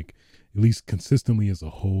anything like, at least consistently as a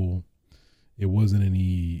whole, it wasn't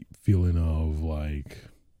any feeling of like,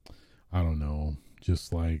 I don't know,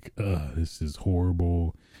 just like, this is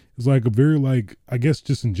horrible. It's like a very, like, I guess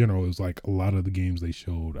just in general, it was like a lot of the games they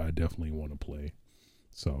showed, I definitely want to play.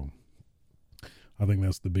 So I think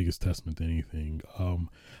that's the biggest testament to anything.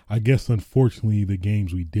 I guess unfortunately the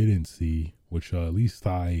games we didn't see, which at least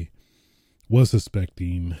I was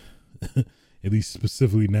suspecting, at least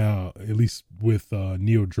specifically now, at least with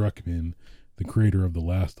Neil Druckmann, the creator of The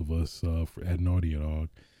Last of Us at Naughty Dog,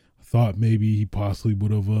 I thought maybe he possibly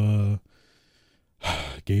would have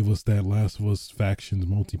gave us that Last of Us Factions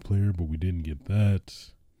multiplayer, but we didn't get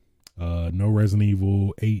that. No Resident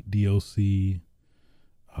Evil 8 DLC.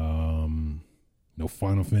 No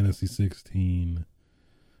Final Fantasy 16.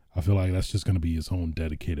 I feel like that's just going to be its own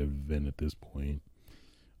dedicated event at this point.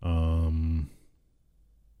 No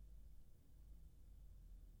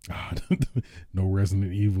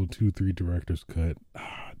Resident Evil 2-3 Director's Cut.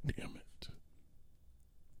 Damn it.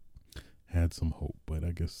 Had some hope, but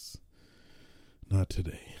I guess not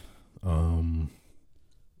today. I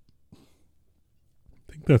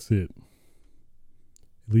think that's it.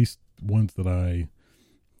 At least ones that I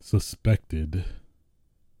suspected.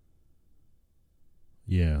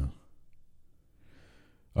 Yeah.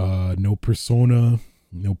 No Persona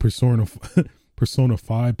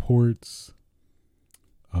 5 ports.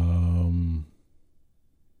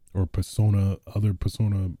 Or other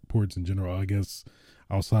Persona ports in general, I guess,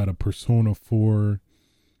 outside of Persona 4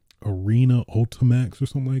 Arena Ultimax or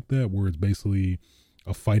something like that, where it's basically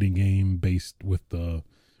a fighting game based with the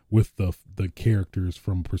characters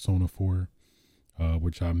from Persona 4,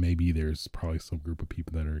 which maybe there's probably some group of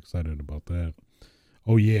people that are excited about that.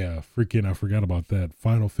 Oh yeah, I forgot about that.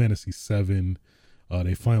 Final Fantasy 7,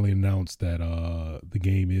 they finally announced that the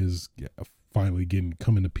game is finally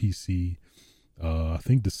coming to PC. I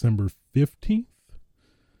think December 15th.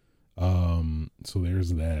 So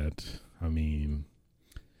there's that. I mean,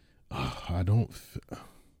 I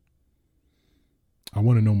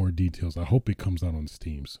want to know more details. I hope it comes out on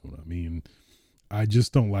Steam soon. I mean, I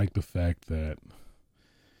just don't like the fact that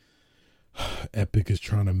Epic is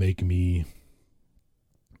trying to make me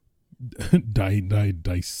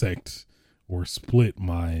dissect or split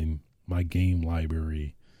my game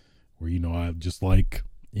library, where, you know, I just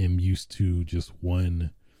am used to just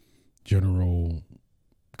one general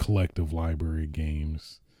collective library of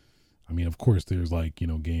games. I mean, of course, there's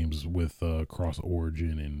games with cross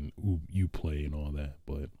origin and Uplay and all that,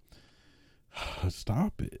 but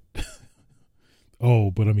stop it.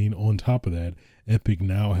 Oh, but I mean, on top of that, Epic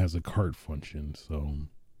now has a cart function, so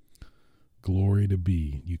glory to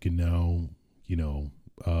be. You can now,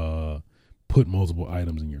 put multiple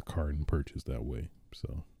items in your cart and purchase that way.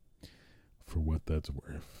 So, for what that's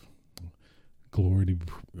worth, glory to,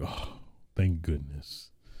 thank goodness.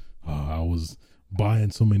 I was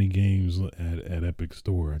buying so many games at Epic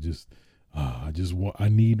Store. I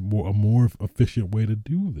need a more efficient way to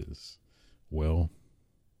do this. Well,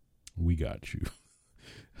 we got you.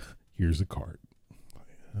 Here's a cart.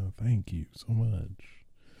 Thank you so much.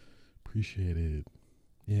 Appreciate it.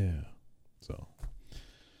 Yeah. So,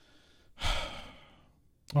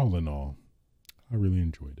 all in all, I really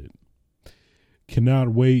enjoyed it. Cannot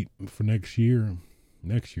wait for next year.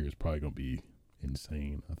 Next year is probably going to be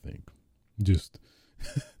insane, I think. Just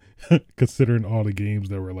considering all the games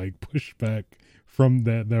that were pushed back from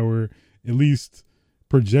that were at least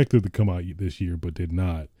projected to come out this year but did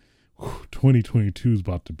not. 2022 is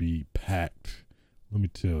about to be packed. Let me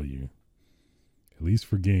tell you. At least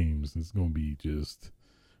for games, it's going to be just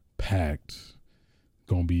packed.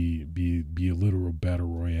 Going to be a literal battle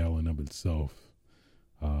royale in of itself.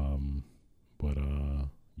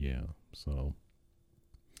 Yeah. So,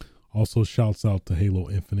 also shouts out to Halo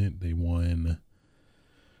Infinite. They won,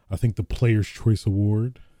 I think, the Player's Choice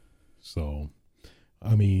Award. So,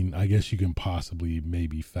 I mean, I guess you can possibly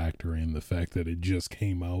maybe factor in the fact that it just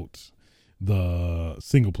came out, the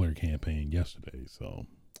single player campaign, yesterday. So,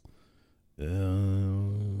 I don't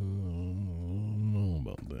know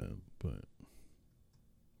about that, but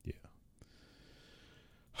yeah.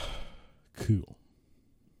 Cool.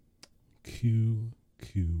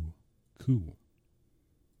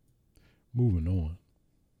 Moving on.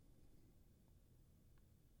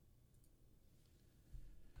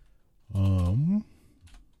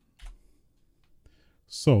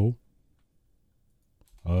 So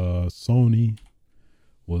Sony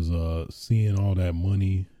was seeing all that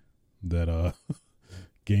money that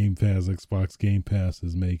Xbox Game Pass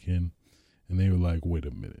is making, and they were like, wait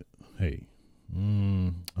a minute, hey,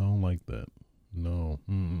 I don't like that. No,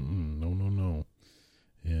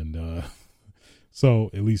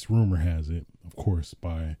 So at least rumor has it, of course,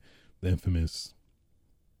 by the infamous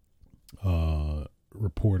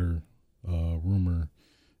reporter, rumor.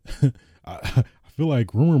 I feel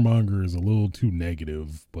like rumor monger is a little too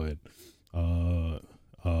negative, but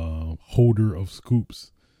holder of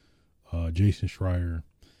scoops, Jason Schreier,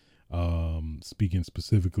 speaking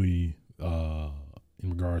specifically in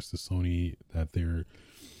regards to Sony, that they're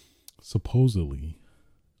supposedly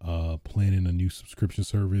planning a new subscription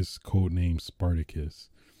service codenamed Spartacus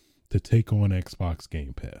to take on Xbox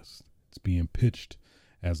Game Pass. It's being pitched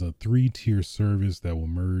as a 3-tier service that will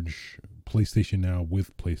merge PlayStation Now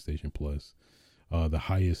with PlayStation Plus. The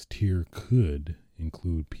highest tier could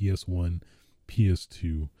include PS1,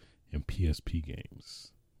 PS2, and PSP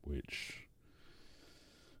games, which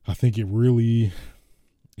I think it really,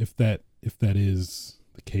 if that is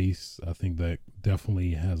the case, I think that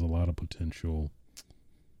definitely has a lot of potential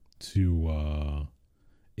to,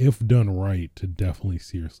 if done right, to definitely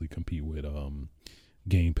seriously compete with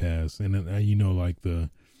Game Pass. And like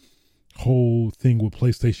the whole thing with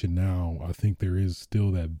PlayStation Now, I think there is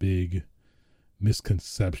still that big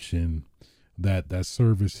misconception that that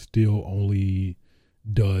service still only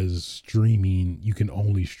does streaming. You can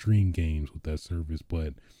only stream games with that service,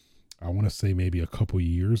 but I want to say maybe a couple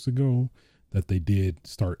years ago that they did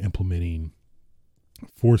start implementing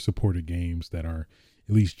for supported games that are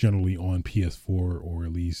at least generally on PS4, or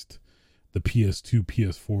at least the PS2,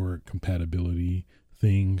 PS4 compatibility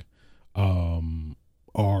thing,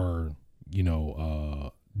 are,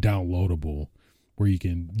 downloadable, where you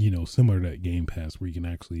can, similar to that Game Pass, where you can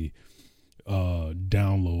actually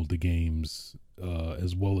download the games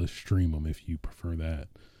as well as stream them if you prefer that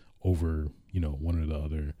over, one or the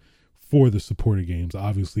other. For the supported games,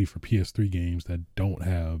 obviously for PS3 games that don't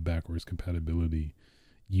have backwards compatibility,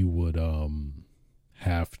 you would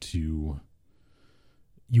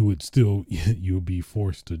you would be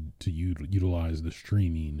forced to utilize the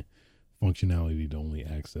streaming functionality to only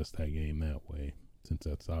access that game that way, since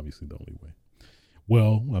that's obviously the only way.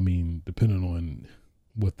 Well, I mean, depending on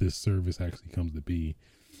what this service actually comes to be,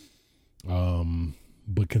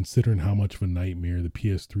 but considering how much of a nightmare the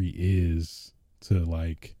PS3 is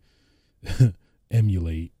to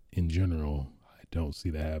emulate in general, I don't see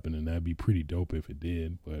that happening. That'd be pretty dope if it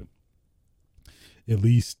did, but at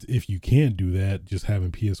least if you can't do that, just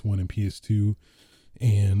having PS1 and PS2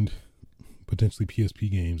 and potentially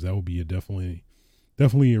PSP games, that would be definitely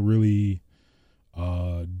a really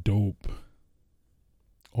dope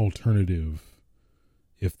alternative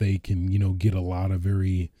if they can, get a lot of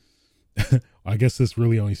very I guess this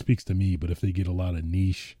really only speaks to me, but if they get a lot of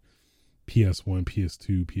niche PS1,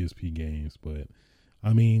 PS2, PSP games, but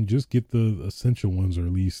I mean, just get the essential ones, or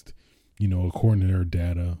at least, according to their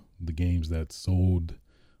data, the games that sold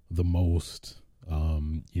the most,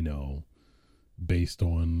 based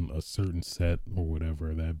on a certain set or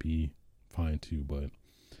whatever, that'd be fine too. But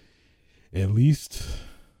at least,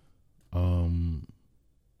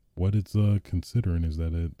 what it's considering is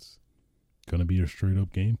that it's gonna be a straight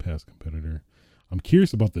up Game Pass competitor. I'm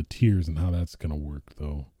curious about the tiers and how that's gonna work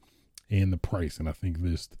though, and the price. And I think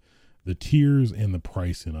the tiers and the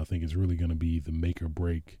pricing, I think, is really gonna be the make or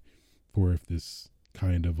break for if this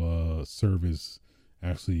kind of service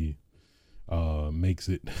actually makes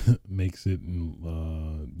it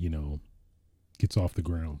and gets off the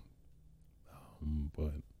ground.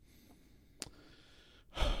 But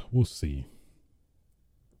we'll see.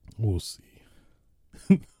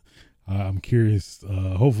 I'm curious.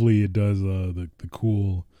 Hopefully it does the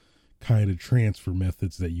cool kind of transfer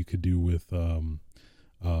methods that you could do with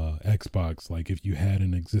Xbox. Like if you had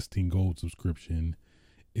an existing gold subscription,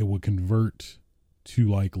 it would convert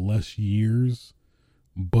to less years,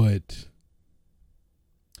 but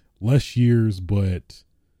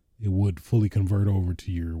it would fully convert over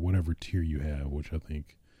to your whatever tier you have, which I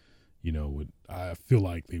think, I feel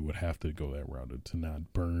like they would have to go that route to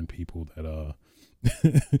not burn people that,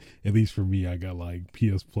 at least for me, I got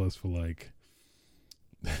PS Plus for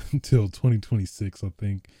until 2026, I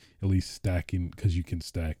think, at least stacking, because you can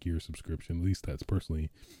stack your subscription. At least that's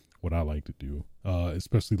personally what I like to do,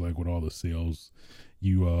 especially with all the sales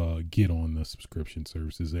you get on the subscription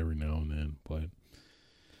services every now and then. But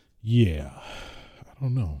yeah, I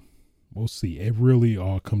don't know. We'll see. It really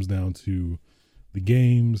all comes down to the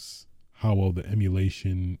games, how well the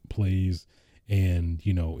emulation plays, and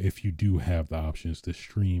if you do have the options to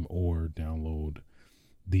stream or download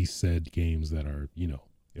these said games that are,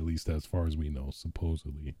 at least as far as we know,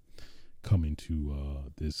 supposedly coming to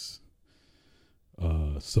this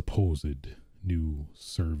supposed new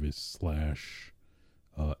service /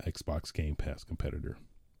 Xbox Game Pass competitor.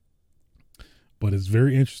 But it's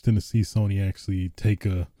very interesting to see Sony actually take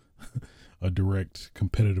a a direct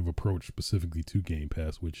competitive approach specifically to Game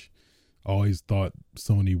Pass, which I always thought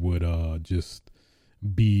Sony would just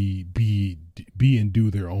be and do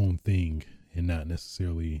their own thing and not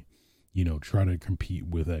necessarily, try to compete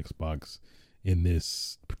with Xbox in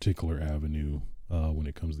this particular avenue when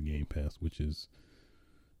it comes to Game Pass, which is,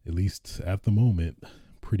 at least at the moment,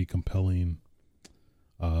 pretty compelling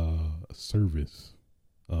service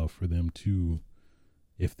for them to,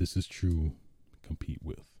 if this is true, compete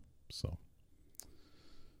with. So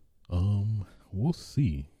we'll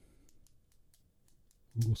see.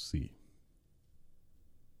 We'll see.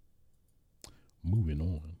 Moving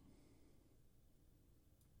on.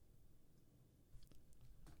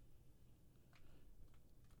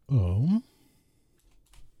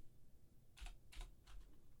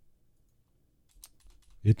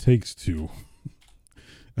 It Takes Two.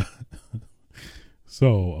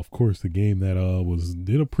 So, of course, the game that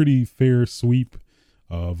did a pretty fair sweep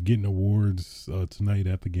of getting awards tonight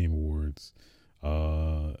at the Game Awards.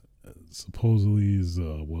 Supposedly is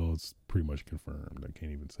it's pretty much confirmed. I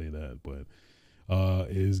can't even say that, but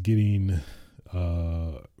is getting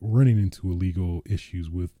running into illegal issues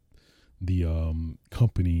with the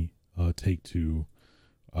company Take-Two,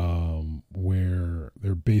 where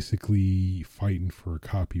they're basically fighting for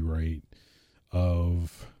copyright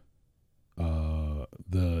of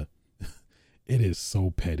it is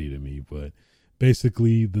so petty to me, but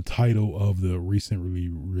basically the title of the recently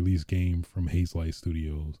released game from Hazelight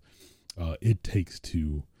Studios, It Takes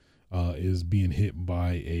Two, is being hit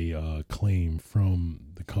by a claim from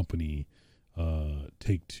the company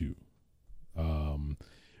Take-Two,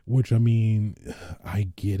 which, I mean, I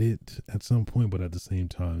get it at some point, but at the same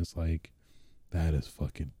time, it's like, that is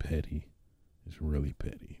fucking petty. It's really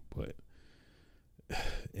petty, but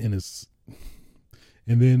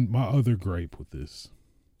and then my other gripe with this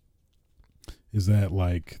is that,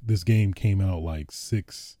 like, this game came out like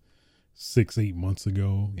 8 months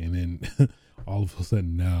ago, and then all of a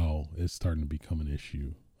sudden now it's starting to become an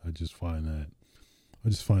issue. I just find that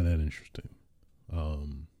interesting.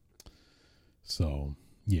 So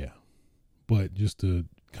yeah, but just to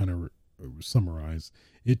kind of summarize,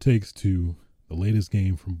 It Takes Two, the latest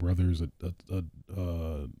game from brothers, a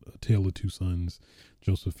Tale of Two Sons,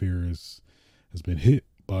 Joseph Fares, has been hit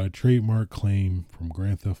by a trademark claim from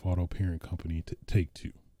Grand Theft Auto parent company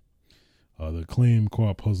Take-Two. The claim,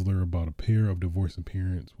 co-op puzzler about a pair of divorcing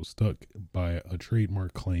parents, was stuck by a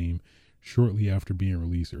trademark claim shortly after being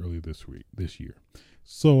released earlier this year.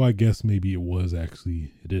 So I guess maybe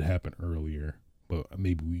it did happen earlier, but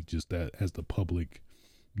maybe we just, as the public,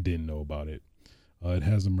 didn't know about it. It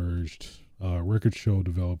has emerged. Record show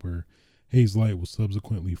developer Hazelight was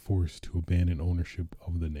subsequently forced to abandon ownership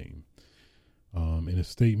of the name. In a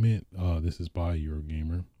statement, this is by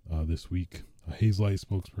Eurogamer, this week, a Hazelight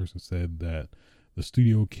spokesperson said that the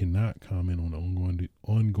studio cannot comment on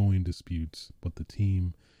ongoing disputes, but the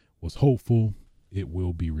team was hopeful it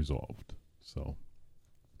will be resolved. So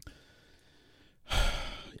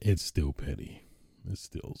it's still petty.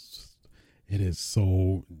 It is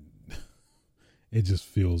so, it just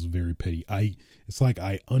feels very petty. It's like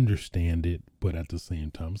I understand it, but at the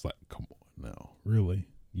same time, it's like, come on now, really?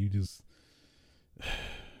 You just,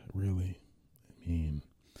 really? I mean,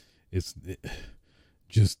 just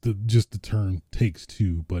the term takes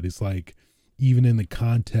two, but it's like, even in the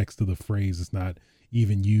context of the phrase, it's not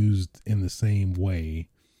even used in the same way.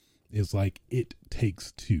 It's like, it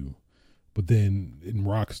takes two. But then in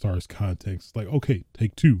Rockstar's context, it's like, okay,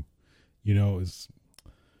 take two. It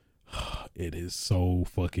is so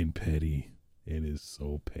fucking petty. It is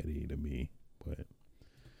so petty to me, but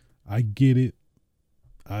I get it.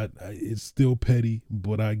 It's still petty,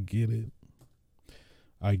 but I get it.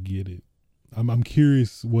 I'm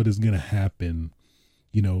curious what is going to happen.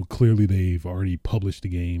 Clearly they've already published the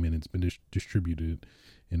game and it's been distributed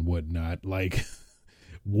and whatnot. Like,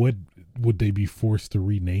 what would they be forced to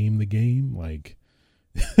rename the game? Like,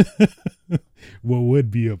 what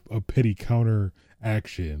would be a petty counter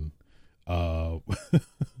action? I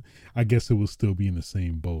guess it will still be in the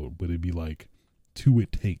same boat, but it'd be like Two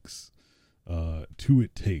It Takes,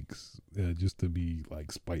 just to be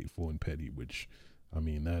like spiteful and petty, which, I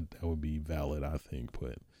mean, that would be valid, I think,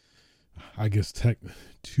 but I guess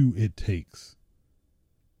Two It Takes.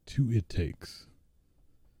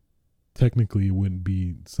 Technically, it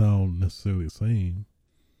wouldn't sound necessarily the same.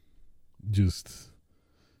 Just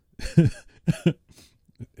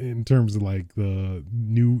in terms of like the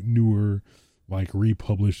newer, like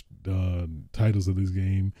republished titles of this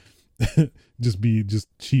game, just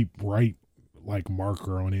cheap, right? like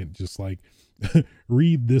marker on it, just like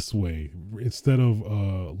read this way instead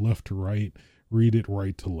of left to right, read it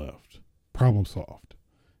right to left. Problem solved.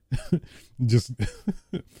 Just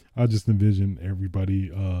I just envision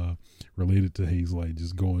everybody related to Hazelight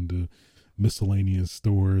just going to miscellaneous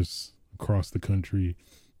stores across the country,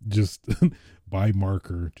 just by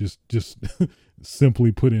marker, just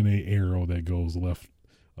simply put in a arrow that goes left,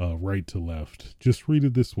 right to left. Just read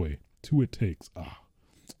it this way. Two it takes.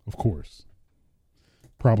 Of course.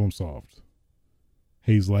 Problem solved.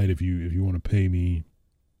 Hazelight, if you want to pay me,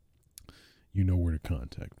 you know where to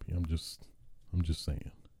contact me. I'm just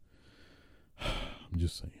saying. I'm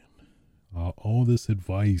just saying. All this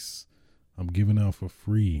advice I'm giving out for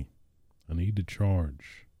free, I need to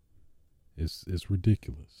charge. It's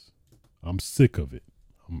ridiculous. I'm sick of it.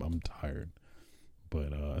 I'm tired.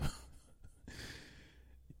 But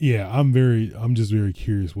yeah, I'm just very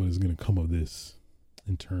curious what is going to come of this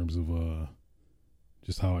in terms of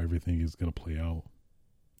just how everything is going to play out.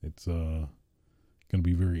 It's going to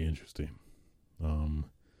be very interesting.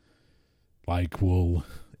 Like, will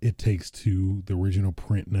It Takes Two, the original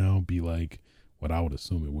print, now be like what I would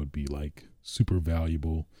assume it would be, like super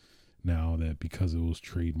valuable now that because it was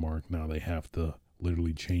trademarked, now they have to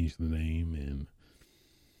literally change the name, and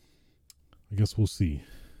I guess we'll see.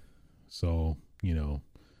 So,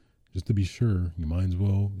 just to be sure, you might as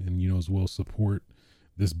well, and as well support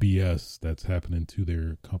this BS that's happening to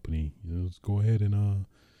their company. Just go ahead and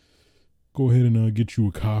get you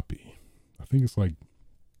a copy. I think it's like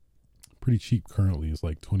pretty cheap currently. It's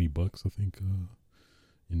like $20, I think,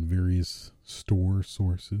 in various store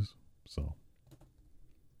sources. So,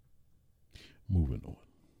 moving on.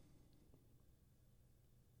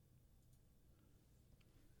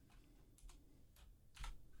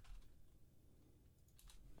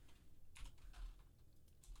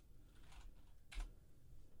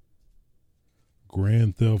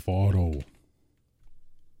 Grand Theft Auto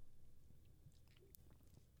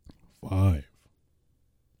 5.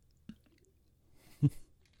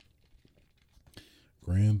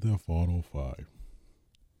 Grand Theft Auto 5.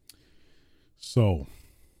 So,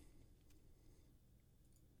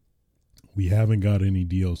 we haven't got any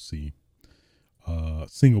DLC,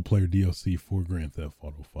 single player DLC for Grand Theft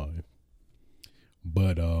Auto 5.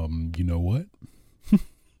 But, you know what?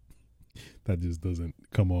 That just doesn't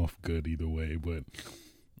come off good either way. But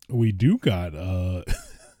we do got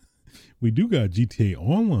GTA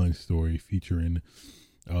Online story featuring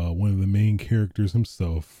one of the main characters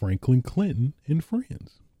himself, Franklin Clinton, and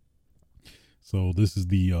friends. So this is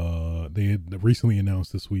they had recently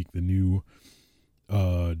announced this week the new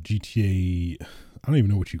GTA. I don't even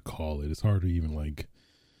know what you call it. It's hard to even like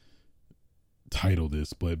title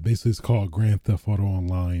this, but basically it's called Grand Theft Auto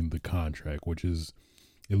Online: The Contract, which is,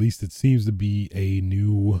 at least it seems to be a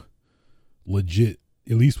new legit,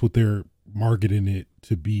 at least what they're marketing it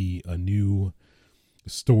to be, a new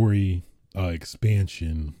story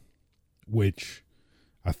expansion, which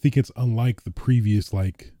I think it's unlike the previous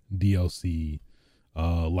like DLC,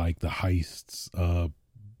 like the heists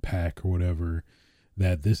pack or whatever,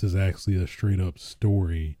 that this is actually a straight up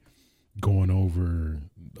story going over.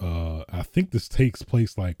 I think this takes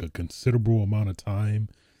place like a considerable amount of time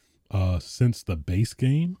since the base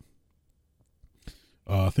game.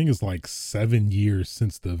 I think it's like 7 years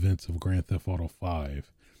since the events of Grand Theft Auto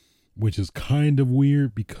 5, which is kind of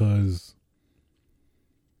weird because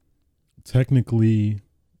technically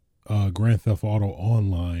Grand Theft Auto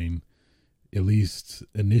Online, at least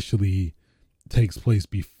initially, takes place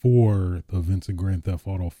before the events of Grand Theft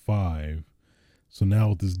Auto 5. So now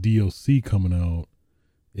with this DLC coming out,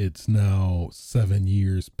 it's now 7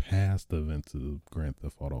 years past the events of Grand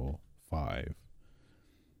Theft Auto 5,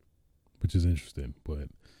 which is interesting. But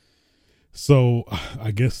so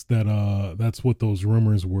I guess that that's what those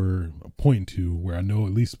rumors were pointing to, where I know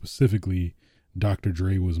at least specifically Dr.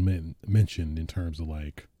 Dre was mentioned in terms of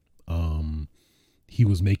like he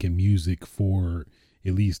was making music for,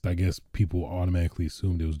 at least I guess people automatically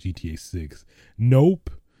assumed it was GTA 6. Nope.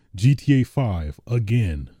 GTA 5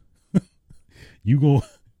 again. You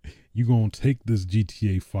gonna take this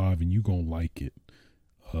GTA 5 and you gonna like it.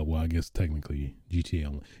 Well, I guess technically GTA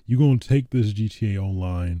Online. You gonna take this GTA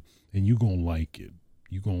Online and you gonna like it.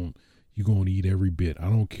 You gonna eat every bit. I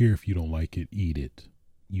don't care if you don't like it. Eat it.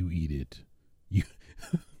 You eat it.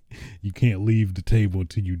 You can't leave the table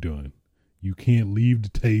until you're done. You can't leave the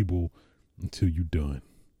table until you're done.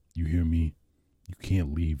 You hear me? You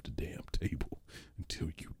can't leave the damn table until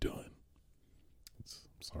you're done. I'm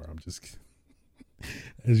sorry, I'm just...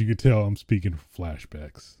 As you can tell, I'm speaking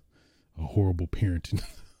flashbacks. A horrible parenting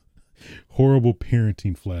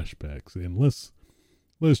flashbacks. And let's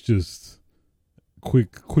just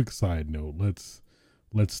quick side note. Let's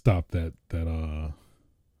stop that I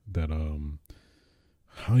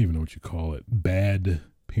don't even know what you call it. Bad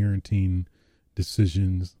parenting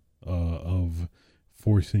decisions of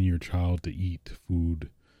forcing your child to eat food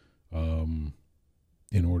in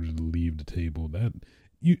order to leave the table. That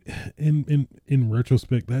you in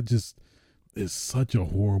retrospect, that just is such a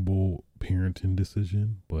horrible parenting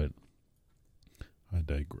decision, but I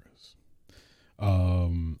digress.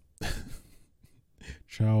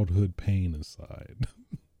 Childhood pain aside.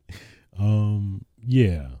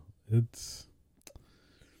 Yeah, it's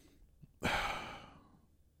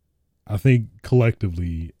I think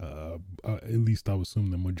collectively, at least I would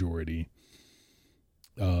assume the majority,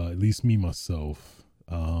 at least me myself.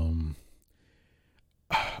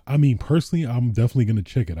 I mean, personally, I'm definitely gonna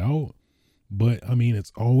check it out, but I mean,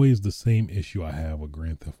 it's always the same issue I have with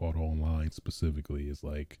Grand Theft Auto Online specifically. It's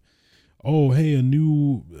like, oh, hey, a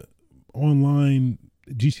new online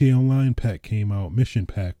GTA Online pack came out, mission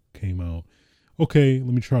pack came out. Okay,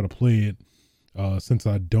 let me try to play it. Since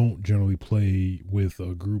I don't generally play with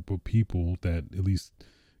a group of people that at least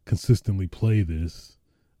consistently play this,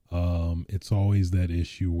 it's always that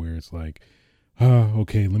issue where it's like,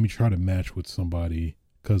 okay, let me try to match with somebody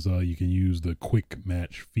because you can use the quick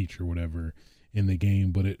match feature, whatever, in the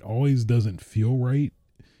game, but it always doesn't feel right.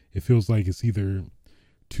 It feels like it's either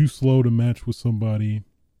too slow to match with somebody,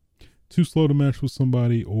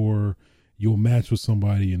 or you'll match with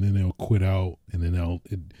somebody and then they'll quit out, and then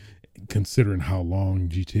considering how long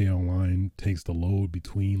GTA Online takes to load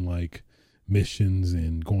between like missions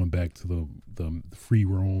and going back to the free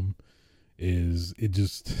roam, it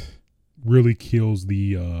just really kills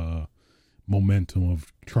the momentum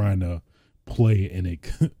of trying to play and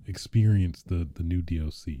experience the new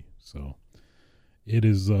DLC. So it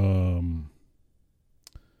is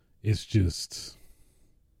it's just,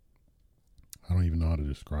 I don't even know how to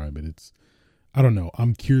describe it. I don't know.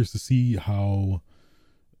 I'm curious to see how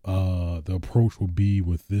the approach will be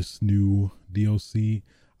with this new DLC.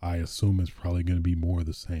 I assume it's probably going to be more of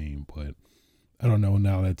the same, but I don't know.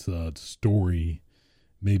 Now that's a story.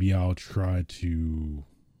 Maybe I'll try to,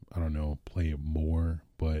 I don't know, play it more,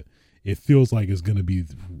 but it feels like it's going to be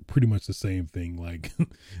pretty much the same thing. Like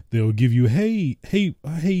they'll give you, hey,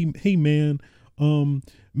 man,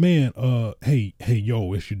 hey,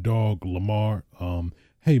 yo, it's your dog Lamar.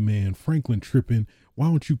 Hey man, Franklin tripping. Why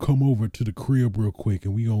don't you come over to the crib real quick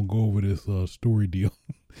and we gonna go over this story deal.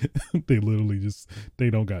 They literally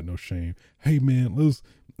they don't got no shame. Hey man,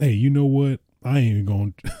 hey, you know what? I ain't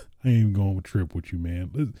even gonna trip with you,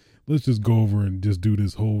 man. Let's just go over and just do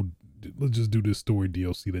this story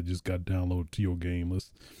DLC that just got downloaded to your game.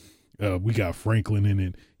 We got Franklin in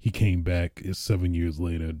it. He came back. It's 7 years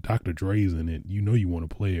later. Dr. Dre's in it. You know you want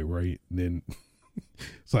to play it, right? And then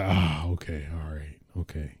it's like, okay, all right,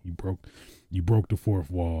 okay. You broke the fourth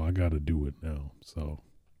wall. I got to do it now. So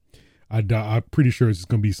I'm pretty sure it's just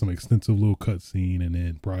gonna be some extensive little cutscene, and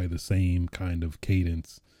then probably the same kind of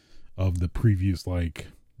cadence of the previous like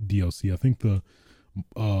DLC. I think the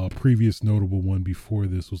previous notable one before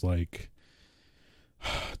this was like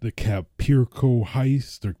the Capirco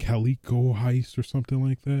heist or Calico heist or something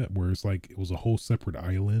like that, where it's like it was a whole separate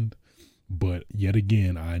island. But yet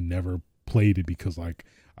again, I never played it because like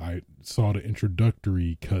I saw the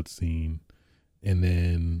introductory cutscene and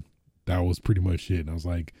then that was pretty much it. And I was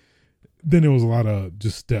like, then there was a lot of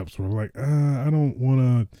just steps where I'm like, I don't want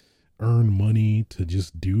to earn money to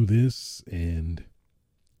just do this. And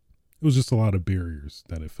it was just a lot of barriers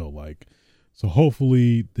that it felt like. So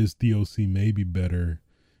hopefully this DLC may be better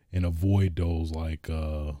and avoid those like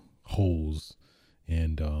holes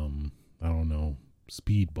and I don't know,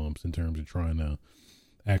 speed bumps in terms of trying to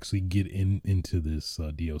actually get into this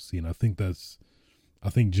DLC. And I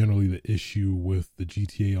think generally the issue with the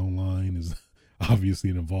GTA Online is obviously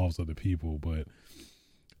it involves other people, but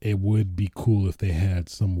it would be cool if they had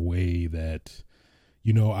some way that,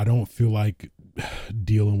 you know, I don't feel like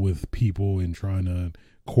dealing with people and trying to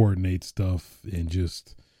coordinate stuff and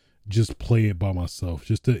just play it by myself,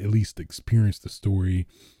 just to at least experience the story.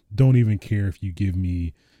 Don't even care if you give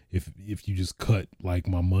me, if you just cut like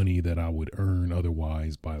my money that I would earn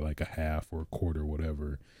otherwise by like a half or a quarter,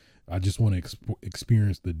 whatever. I just want to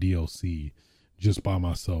experience the DLC just by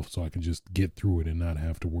myself so I can just get through it and not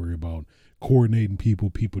have to worry about coordinating people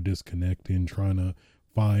disconnecting, trying to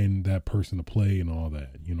find that person to play and all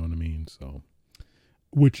that. You know what I mean? So,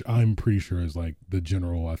 which I'm pretty sure is like the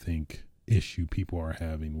general, I think, issue people are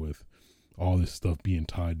having with all this stuff being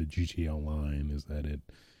tied to GTA Online, is that it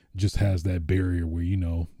just has that barrier where, you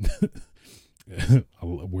know,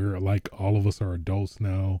 we're like, all of us are adults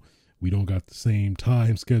now. We don't got the same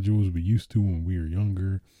time schedules we used to when we were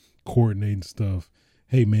younger, coordinating stuff.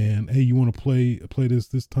 Hey man, hey, you want to play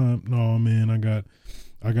this time? No man, I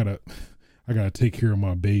gotta take care of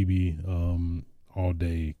my baby all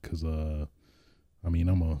day because I mean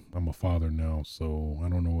I'm a father now, so I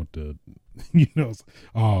don't know what to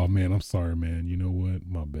oh man, I'm sorry man, you know what,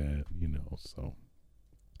 my bad, so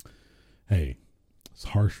hey, it's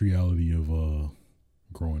harsh reality of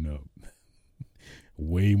growing up.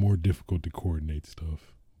 Way more difficult to coordinate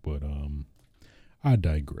stuff, but I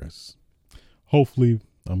digress. Hopefully,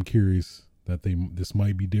 I'm curious that this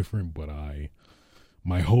might be different, but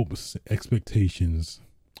my hopes, expectations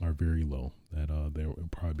are very low that there will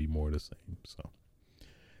probably be more of the same. So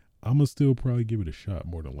I'm gonna still probably give it a shot,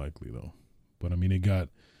 more than likely though. But I mean,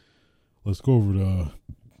 let's go over the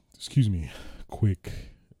quick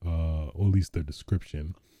or at least the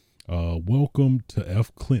description. Welcome to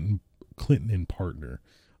F. Clinton and Partner,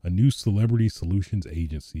 a new celebrity solutions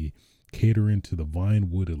agency catering to the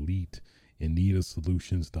Vinewood elite in need of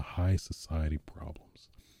solutions to high society problems.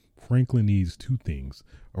 Franklin needs two things: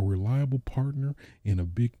 a reliable partner and a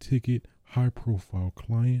big ticket, high profile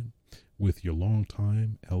client with your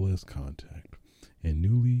longtime LS contact, and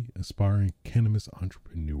newly aspiring cannabis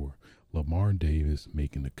entrepreneur Lamar Davis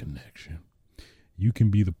making the connection. You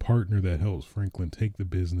can be the partner that helps Franklin take the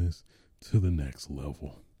business to the next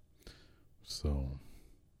level. So,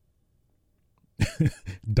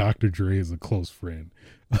 Dr. Dre is a close friend.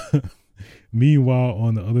 Meanwhile,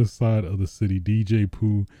 on the other side of the city, DJ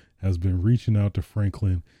Pooh has been reaching out to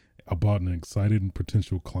Franklin about an excited and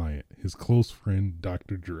potential client, his close friend,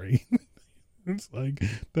 Dr. Dre. It's like,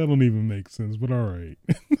 that don't even make sense, but all right.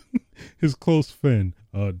 His close friend,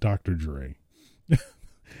 Dr. Dre.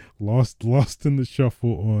 Lost in the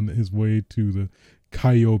shuffle on his way to the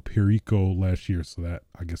Cayo Perico last year, so that,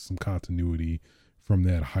 I guess, some continuity from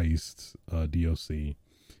that heist DOC.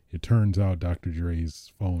 It turns out Dr.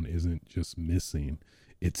 Dre's phone isn't just missing,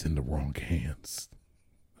 it's in the wrong hands.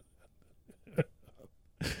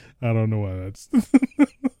 I don't know why that's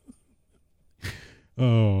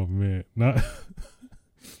oh man, not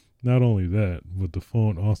only that, but the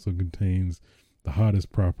phone also contains the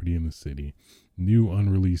hottest property in the city, new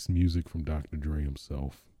unreleased music from Dr. Dre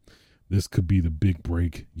himself. This could be the big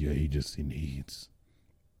break your agency needs.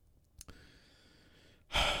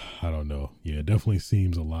 I don't know. Yeah, it definitely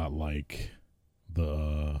seems a lot like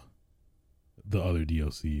the other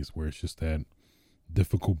DLCs, where it's just that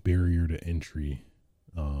difficult barrier to entry.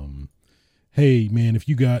 Hey man, if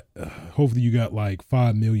you got, hopefully you got like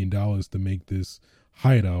 $5 million to make this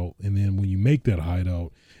hideout, and then when you make that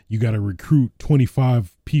hideout, you got to recruit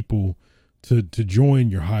 25 people to join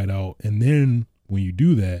your hideout, and then when you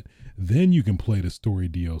do that, then you can play the story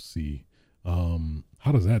DLC.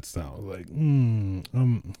 How does that sound? Like,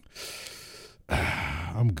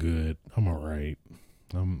 I'm good. I'm all right.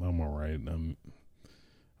 I'm all right.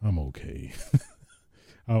 I'm okay.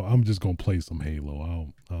 I'm just gonna play some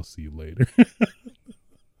Halo. I'll see you later.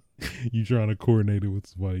 You trying to coordinate it with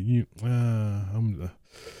somebody? I'm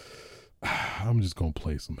just gonna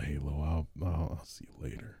play some Halo. I'll see you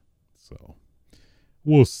later. So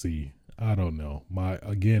we'll see. I don't know. My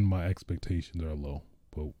expectations are low,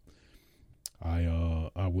 but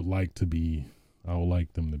I would like them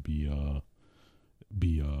to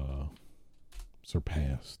be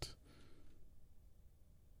surpassed.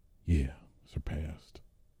 Yeah, surpassed.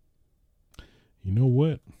 You know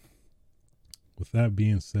what? With that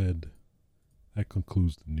being said, that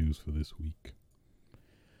concludes the news for this week.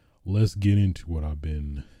 Let's get into what I've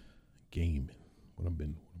been gaming. What I've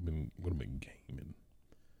been gaming.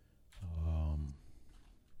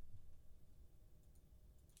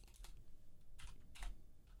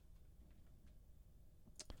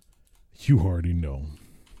 You already know.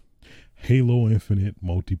 Halo Infinite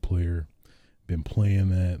multiplayer. Been playing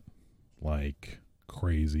that like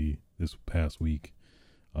crazy this past week.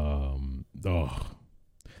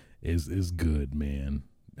 Is good, man.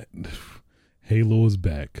 Halo is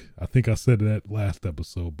back. I think I said that last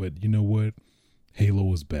episode, but you know what?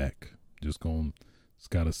 Halo is back. Just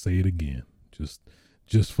gotta say it again.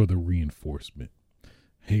 Just for the reinforcement.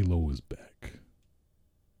 Halo is back.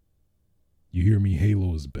 You hear me?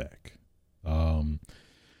 Halo is back.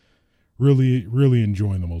 Really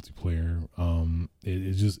enjoying the multiplayer.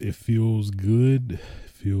 It feels good. It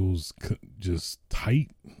feels just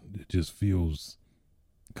tight. It just feels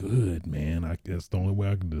good, man. That's the only way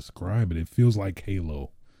I can describe it. It feels like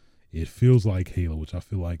Halo. It feels like Halo, which I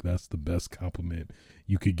feel like that's the best compliment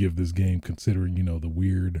you could give this game, considering, the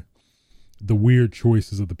weird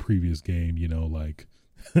choices of the previous game, like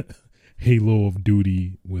Halo of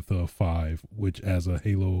Duty with a 5, which as a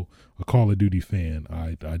Call of Duty fan,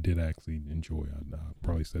 I did actually enjoy. I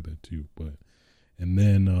probably said that too, but and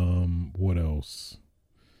then what else?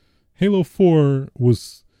 Halo 4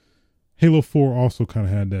 also kind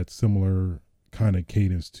of had that similar kind of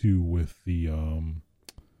cadence too with the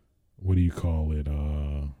what do you call it?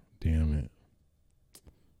 Damn it.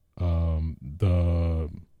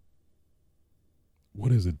 The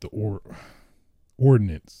what is it? The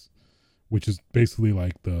ordinance, which is basically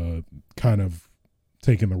like the kind of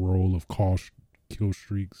taking the role of kill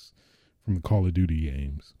streaks from the Call of Duty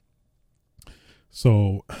games.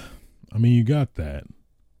 So, I mean, you got that,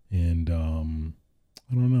 and I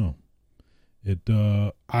don't know.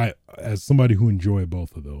 I as somebody who enjoyed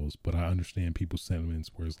both of those, but I understand people's sentiments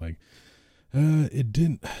where it's like, it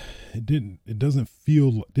didn't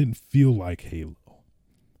feel like Halo,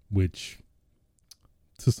 which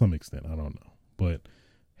to some extent I don't know, but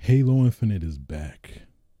Halo Infinite is back.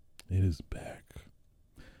 It is back.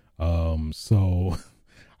 So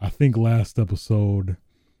I think last episode,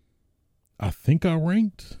 I think I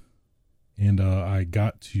ranked, and I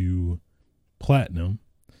got to platinum,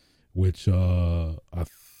 which at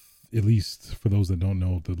least for those that don't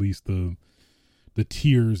know, at least the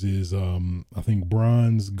tiers is I think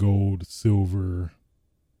bronze, gold, silver,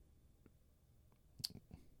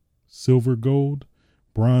 gold,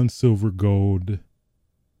 bronze, silver, gold,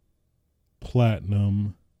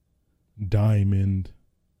 platinum, diamond,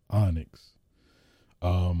 onyx.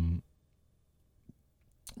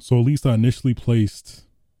 So at least I initially placed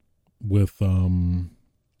with trying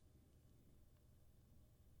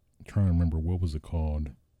to remember, what was it called?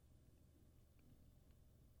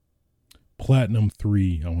 Platinum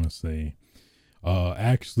 3, I want to say.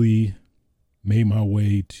 Actually made my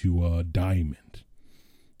way to diamond.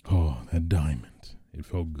 Oh, that diamond. It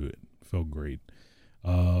felt good. It felt great.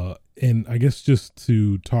 And I guess just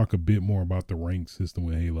to talk a bit more about the rank system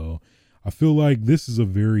with Halo, I feel like this is a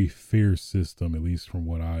very fair system, at least from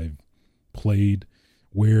what I've played,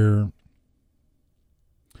 where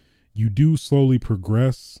you do slowly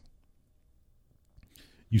progress.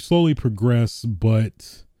 You slowly progress,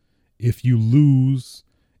 but if you lose,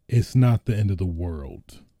 it's not the end of the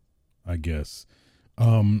world, I guess.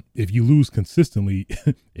 If you lose consistently,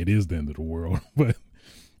 it is the end of the world. But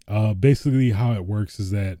basically how it works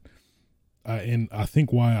is that, and I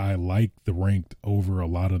think why I like the ranked over a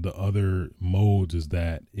lot of the other modes is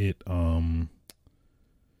that it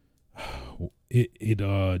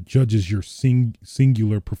judges your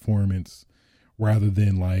singular performance rather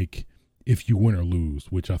than like if you win or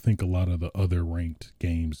lose, which I think a lot of the other ranked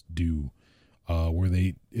games do,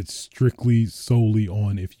 where it's strictly solely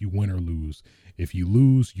on if you win or lose. If you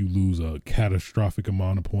lose a catastrophic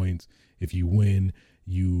amount of points. If you win,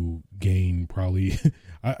 you gain probably,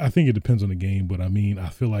 I think it depends on the game, but I mean, I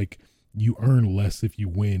feel like you earn less if you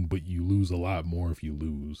win, but you lose a lot more if you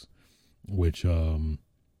lose, which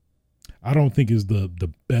I don't think is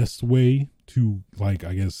the best way to, like,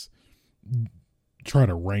 I guess, try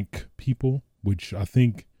to rank people, which I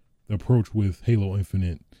think the approach with Halo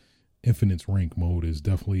Infinite's rank mode is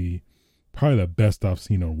definitely probably the best I've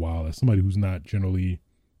seen in a while. As somebody who's not generally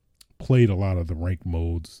played a lot of the rank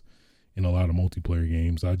modes in a lot of multiplayer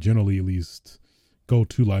games, I generally at least go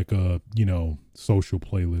to like a, social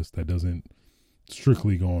playlist that doesn't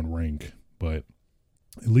strictly go on rank. But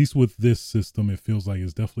at least with this system, it feels like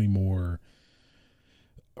it's definitely more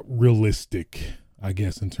realistic, I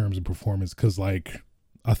guess, in terms of performance. Cause like,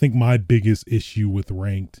 I think my biggest issue with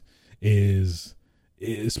ranked is,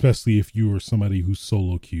 especially if you are somebody who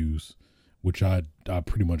solo queues, which I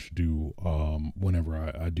pretty much do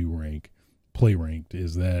whenever I do play ranked,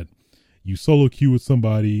 is that you solo queue with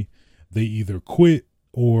somebody, they either quit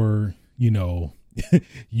or, you the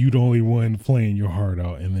only one playing your heart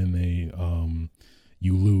out, and then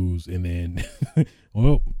you lose, and then,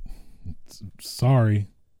 well, sorry,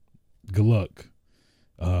 good luck.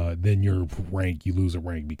 Then you lose a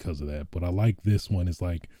rank because of that. But I like this one. It's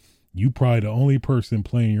like, you probably the only person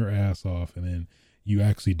playing your ass off, and then you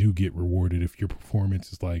actually do get rewarded if your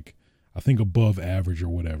performance is like, I think above average or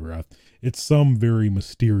whatever. It's some very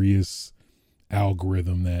mysterious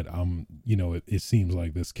algorithm that it seems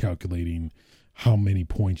like that's calculating how many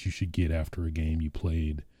points you should get after a game you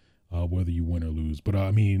played, whether you win or lose. But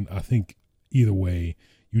I mean, I think either way,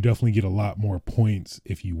 you definitely get a lot more points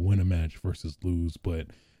if you win a match versus lose, but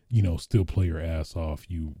still play your ass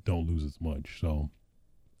off. You don't lose as much. So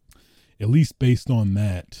at least based on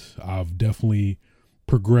that, I've definitely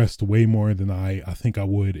progressed way more than I think I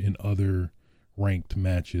would in other ranked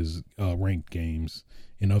matches, ranked games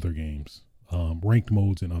in other games, ranked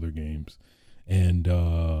modes in other games. And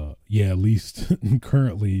yeah, at least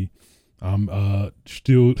currently I'm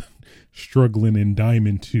still struggling in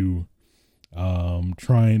Diamond 2,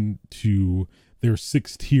 trying to, there's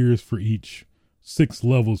 6 tiers for each, 6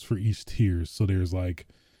 levels for each tier. So there's like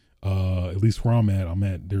at least where I'm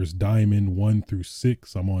at, there's Diamond 1 through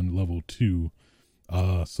 6. I'm on level 2.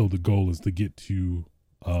 So the goal is to get to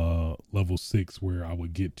level 6, where I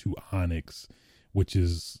would get to Onyx, which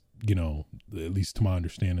is, you know, at least to my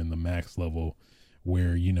understanding, the max level,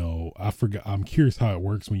 where, you know, I'm curious how it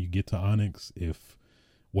works when you get to Onyx, if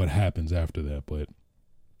what happens after that. But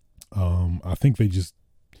I think they just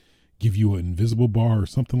give you an invisible bar or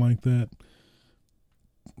something like that.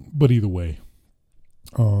 But either way,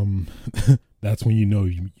 that's when you know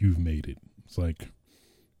you've made it. It's like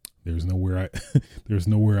there's nowhere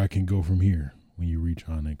I can go from here when you reach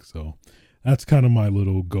Onyx. So that's kind of my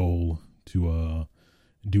little goal to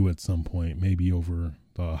do at some point, maybe over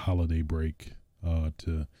the holiday break,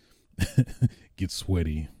 to get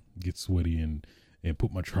sweaty and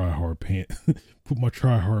put my try hard pants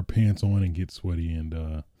on and get sweaty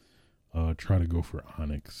and try to go for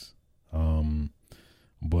Onyx.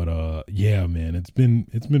 But yeah, man, it's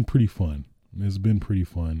been pretty fun. It's been pretty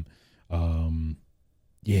fun.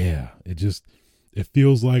 Yeah, it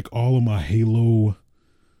feels like all of my Halo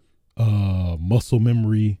muscle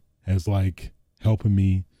memory has like helping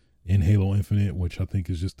me in Halo Infinite, which I think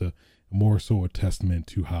is just more so a testament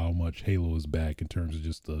to how much Halo is back in terms of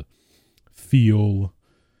just the feel,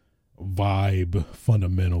 vibe,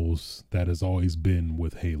 fundamentals that has always been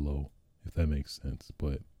with Halo, if that makes sense.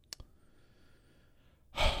 But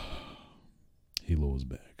Halo is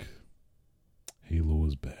back. Halo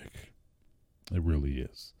is back. It really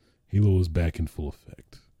is. Halo is back in full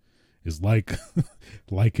effect. It's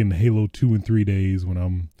like in Halo 2 and 3 days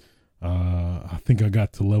when I think I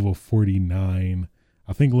got to level 49.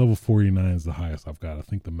 I think level 49 is the highest I've got. I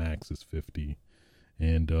think the max is 50.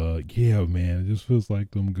 And yeah, man, it just feels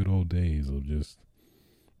like them good old days of just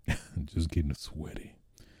getting sweaty.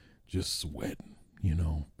 Just sweating, you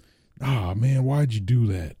know. Ah, man, why'd you do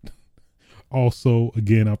that? Also,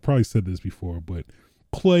 again, I've probably said this before, but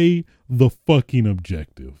play the fucking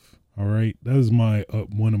objective. All right, that is my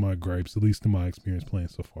one of my gripes, at least in my experience playing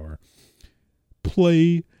so far.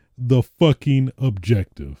 Play the fucking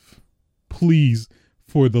objective, please.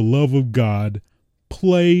 For the love of God,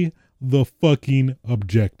 play the fucking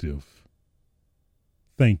objective.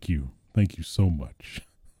 Thank you so much.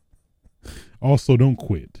 Also, don't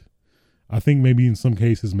quit. I think maybe in some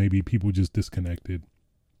cases, maybe people just disconnected.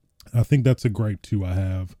 I think that's a gripe too I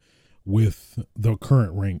have with the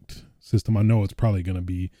current ranked system. I know it's probably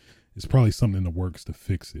something in the works to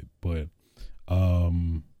fix it, but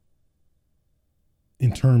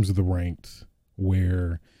in terms of the ranked,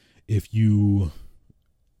 where if you,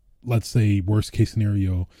 let's say worst case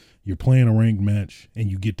scenario, you're playing a ranked match and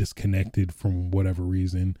you get disconnected from whatever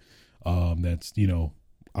reason, that's, you know,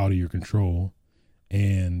 out of your control.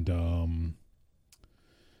 And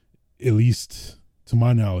at least to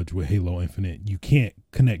my knowledge with Halo Infinite, you can't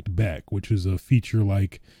connect back, which is a feature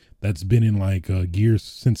like that's been in like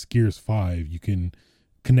since Gears 5. You can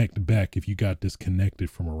connect back if you got disconnected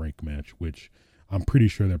from a rank match, which I'm pretty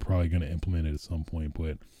sure they're probably going to implement it at some point.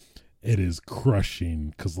 But it is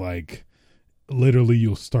crushing because like literally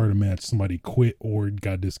you'll start a match, somebody quit or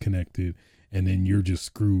got disconnected, and then you're just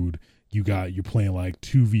screwed. You're playing like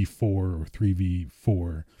 2v4 or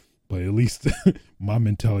 3v4, but at least my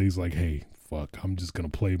mentality is like, hey, fuck, I'm just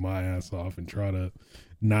going to play my ass off and try to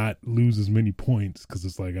not lose as many points, because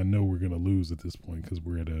it's like I know we're going to lose at this point because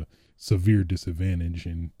we're at a severe disadvantage,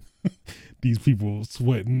 and these people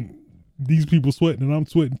sweating and I'm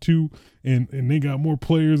sweating too, and they got more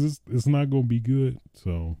players. It's not going to be good.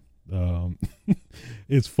 So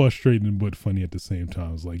it's frustrating but funny at the same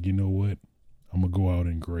time. It's like, you know what? I'm going to go out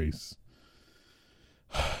in grace.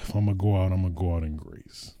 If I'm going to go out, I'm going to go out in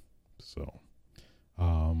grace. So,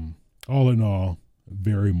 all in all,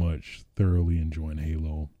 very much thoroughly enjoying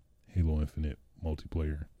Halo Infinite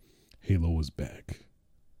multiplayer. Halo is back.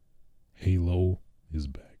 Halo is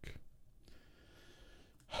back.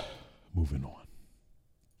 Moving on.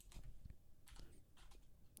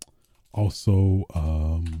 Also,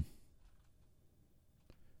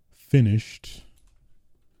 finished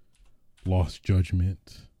Lost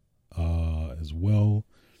Judgment as well.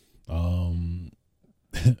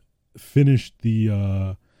 Finished the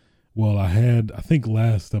I think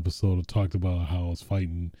last episode I talked about how I was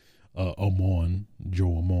fighting Amon,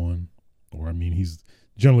 Joe Amon, or I mean he's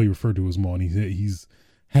generally referred to as Amon. He's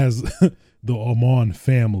has the Amon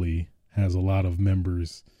family has a lot of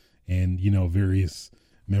members, and you know, various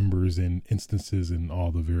members and instances in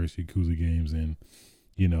all the various Yakuza games, and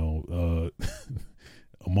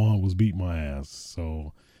Amon was beating my ass.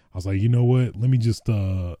 So I was like, you know what? Let me just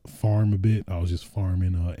farm a bit. I was just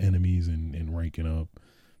farming enemies and ranking up.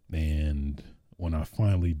 And when I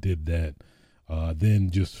finally did that, then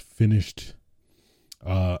just finished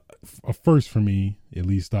a first for me, at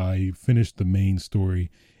least. I finished the main story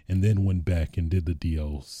and then went back and did the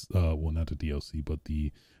DLC. Well, not the DLC, but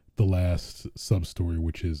the last sub story,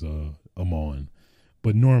 which is Amon.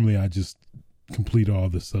 But normally I just complete all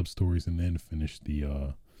the sub stories and then finish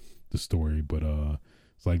the story. But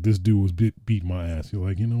it's like this dude was beat my ass. You're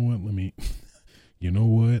like, you know what? Let me, you know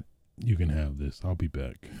what? You can have this. I'll be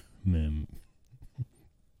back. And then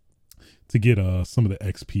to get some of the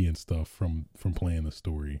XP and stuff from playing the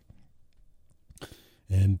story.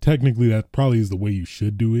 And technically that probably is the way you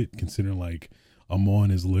should do it, considering like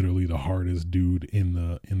Amon is literally the hardest dude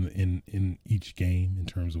in each game in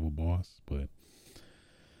terms of a boss, but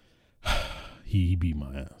he beat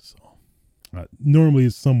my ass. So normally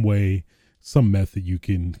it's some way, some method you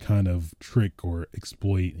can kind of trick or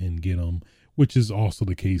exploit and get him, which is also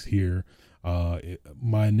the case here.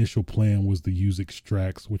 My initial plan was to use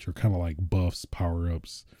extracts, which are kind of like buffs,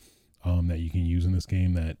 power-ups, that you can use in this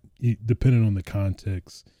game that, depending on the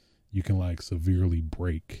context, you can like severely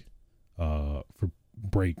break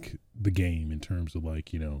the game in terms of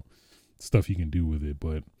like, stuff you can do with it.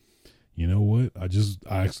 But you know what?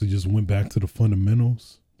 I actually just went back to the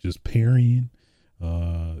fundamentals, just parrying,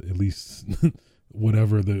 at least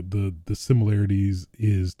whatever the similarities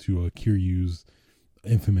is to Kiryu's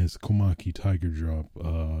infamous Komaki Tiger Drop,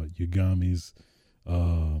 Yagami's, I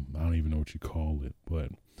don't even know what you call it, but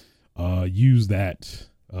use that.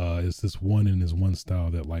 It's this one in his one style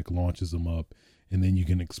that like launches them up, and then you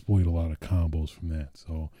can exploit a lot of combos from that.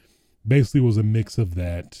 So basically it was a mix of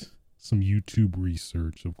that, some YouTube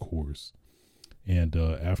research, of course. And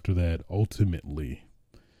after that, ultimately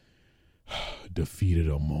defeated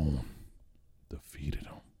Amon. Defeated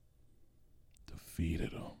him.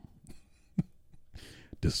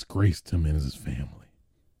 Disgraced him and his family.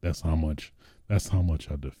 That's how much I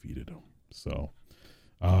defeated him. So,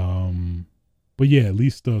 but yeah, at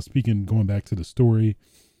least going back to the story,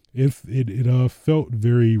 if it felt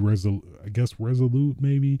very resolute,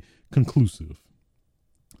 maybe conclusive.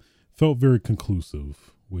 Felt very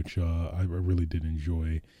conclusive, which I really did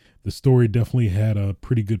enjoy. The story definitely had a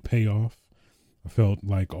pretty good payoff. I felt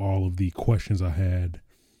like all of the questions I had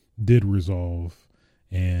did resolve,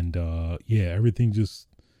 and everything just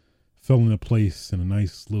fell into place in a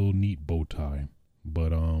nice little neat bow tie.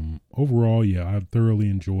 But overall, I thoroughly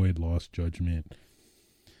enjoyed Lost Judgment.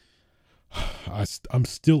 I'm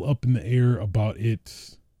still up in the air about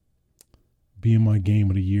it being my game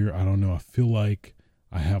of the year. I don't know. I feel like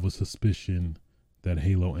I have a suspicion that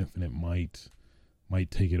Halo Infinite might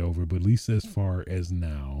take it over, but at least as far as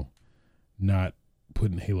now, not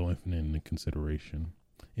putting Halo Infinite into consideration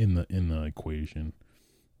in the equation.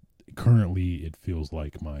 Currently, it feels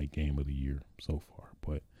like my game of the year so far,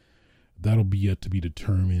 but that'll be yet to be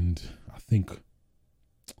determined. I think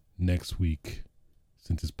next week,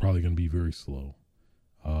 since it's probably going to be very slow,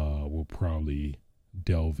 we'll probably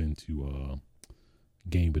delve into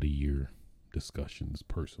game of the year discussions.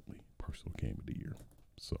 Personal game of the year.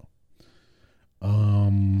 So,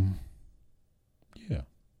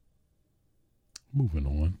 moving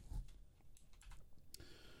on.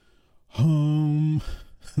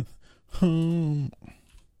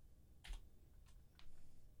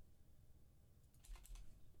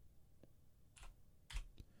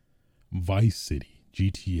 Vice City,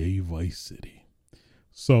 GTA Vice City.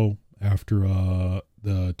 So after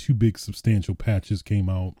the two big substantial patches came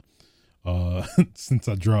out, since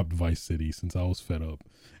I dropped Vice City, since I was fed up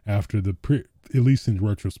after at least in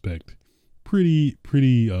retrospect, pretty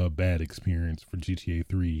bad experience for GTA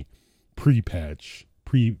 3 pre-patches.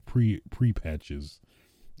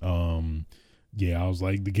 I was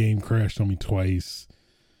like, the game crashed on me twice.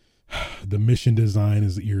 The mission design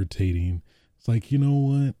is irritating. It's like, you know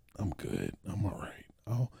what? I'm good. I'm all right.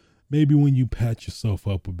 Maybe when you patch yourself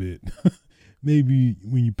up a bit,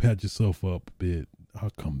 I'll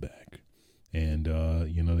come back. And,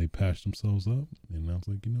 they patched themselves up, and I was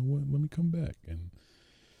like, you know what? Let me come back. And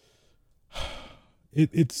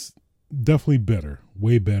it's definitely better,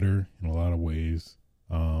 way better in a lot of ways.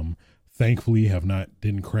 Thankfully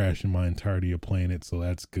didn't crash in my entirety of playing it. So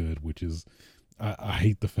that's good, which is, I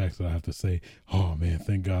hate the fact that I have to say, oh man,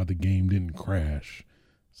 thank God the game didn't crash.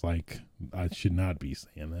 It's like, I should not be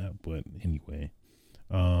saying that, but anyway.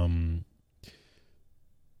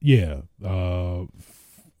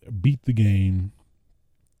 Beat the game.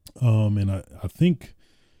 And I think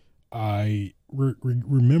I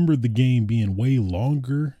remember the game being way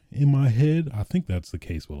longer in my head. I think that's the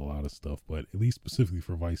case with a lot of stuff, but at least specifically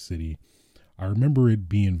for Vice City, I remember it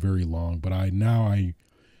being very long. But I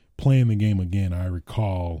playing the game again,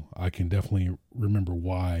 I can definitely remember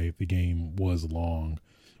why the game was long,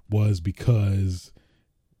 was because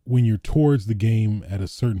when you're towards the game at a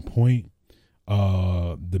certain point,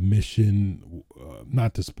 the mission,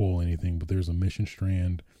 not to spoil anything, but there's a mission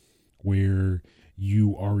strand where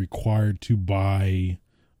you are required to buy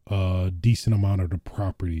a decent amount of the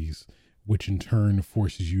properties, which in turn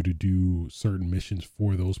forces you to do certain missions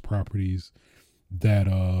for those properties that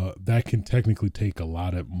can technically take a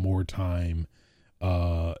lot of more time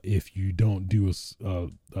if you don't do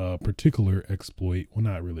a particular exploit. Well,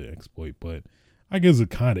 not really an exploit, but I guess it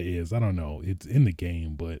kind of is. I don't know. It's in the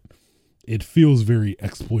game, but it feels very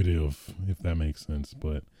exploitive, if that makes sense.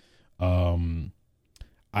 But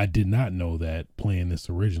I did not know that playing this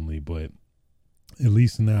originally, but at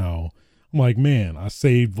least now I'm like, man, I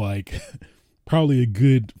saved like probably a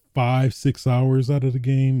good 5-6 hours out of the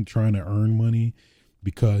game trying to earn money,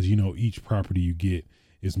 because each property you get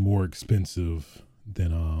is more expensive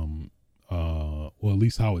than well, at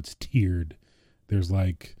least how it's tiered. There's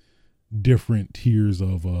like different tiers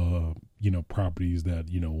of properties that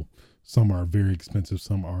some are very expensive,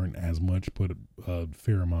 some aren't as much, but a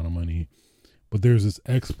fair amount of money. But there's this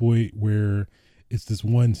exploit where it's this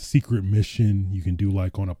one secret mission you can do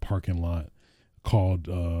like on a parking lot called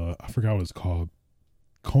I forgot what it's called,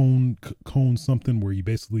 cone something, where you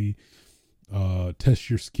basically test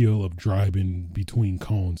your skill of driving between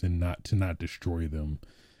cones and not destroy them.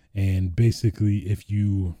 And basically, if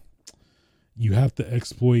you have to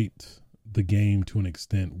exploit the game to an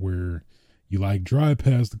extent where you like drive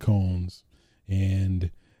past the cones,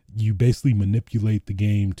 and you basically manipulate the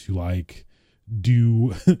game to like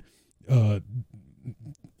do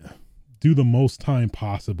do the most time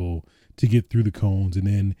possible to get through the cones, and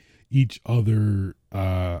then each other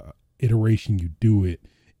iteration you do it,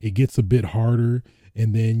 it gets a bit harder,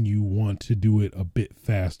 and then you want to do it a bit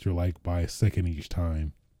faster, like by a second each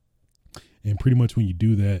time. And pretty much when you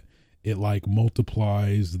do that, it like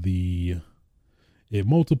multiplies the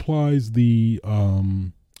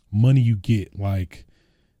money you get. Like,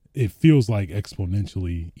 it feels like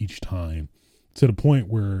exponentially each time, to the point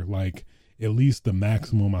where like at least the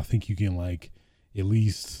maximum I think you can like at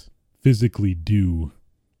least physically do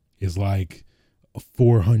is like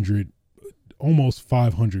 400, almost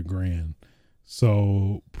 500 grand.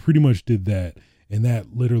 So pretty much did that, and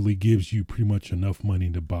that literally gives you pretty much enough money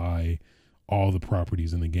to buy all the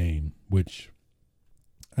properties in the game, which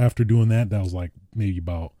after doing that was like maybe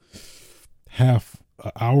about half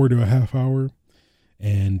an hour to a half hour.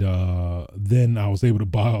 And then I was able to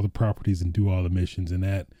buy all the properties and do all the missions. And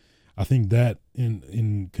that, I think that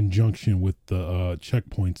in conjunction with the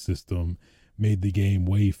checkpoint system made the game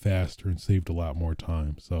way faster and saved a lot more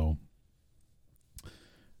time. So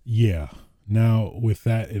yeah, now with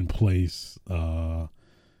that in place, I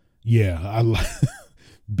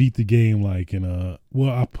beat the game like I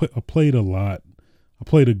played a lot. I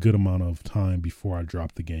played a good amount of time before I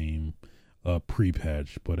dropped the game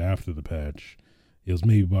pre-patch, but after the patch, it was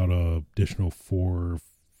maybe about an additional 4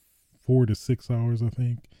 to 6 hours, I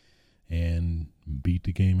think, and beat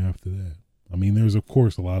the game after that. I mean, there's of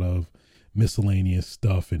course a lot of miscellaneous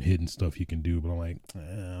stuff and hidden stuff you can do, but I'm like,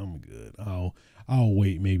 I'm good. I'll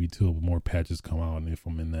wait maybe till more patches come out, and if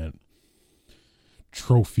I'm in that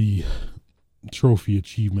trophy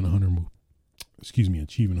achievement hunter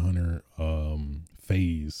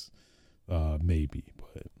phase, maybe.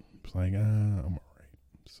 But it's like, I'm all right.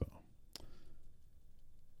 So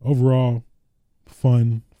overall,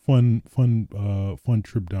 fun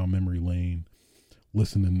trip down memory lane,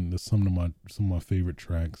 listening to some of my favorite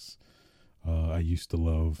tracks I used to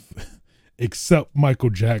love, except Michael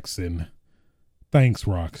Jackson. Thanks,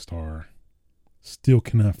 Rockstar. Still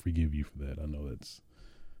cannot forgive you for that. I know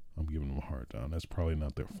I'm giving them a hard time. That's probably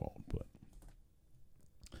not their fault, but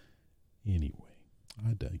anyway,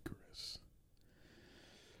 I digress.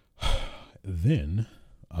 Then,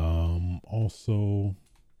 also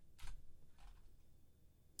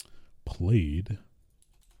played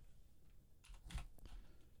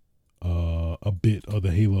a bit of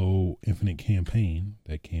the Halo Infinite campaign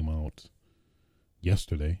that came out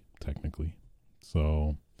yesterday, technically.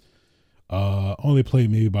 So, only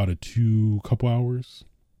played maybe about a couple hours.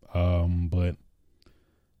 But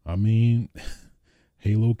I mean,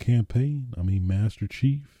 Halo campaign, I mean, Master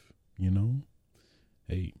Chief,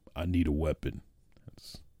 hey, I need a weapon.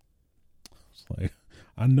 It's like,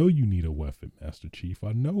 I know you need a weapon, Master Chief.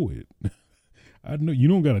 I know it. I know you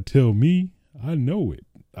don't got to tell me. I know it.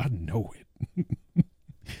 I know it.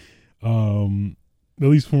 At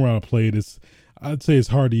least from where I played, I'd say it's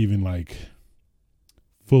hard to even like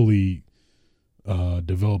fully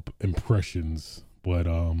develop impressions, but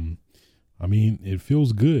I mean, it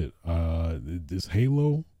feels good. This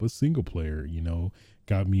Halo, but single player,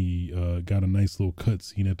 got a nice little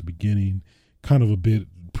cutscene at the beginning, kind of a bit,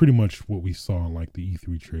 pretty much what we saw in like the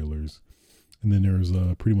E3 trailers. And then there's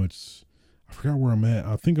pretty much, I forgot where I'm at.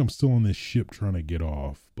 I think I'm still on this ship trying to get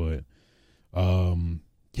off, but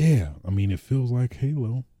yeah, I mean, it feels like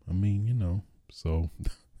Halo. I mean, so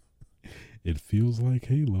it feels like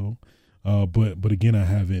Halo. But again, I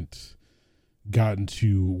haven't gotten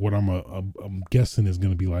to what I'm guessing is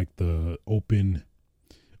going to be like the open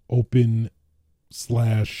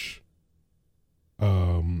slash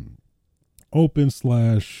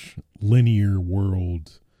linear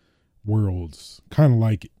worlds, kind of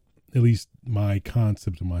like, at least my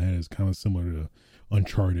concept in my head is kind of similar to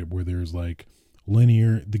Uncharted, where there's like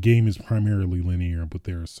linear, the game is primarily linear, but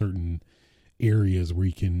there are certain areas where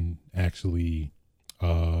you can actually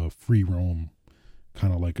free roam,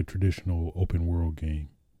 kind of like a traditional open world game.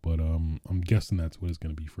 But I'm guessing that's what it's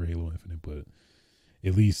going to be for Halo Infinite, but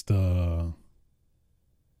at least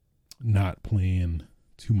not playing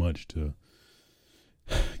too much to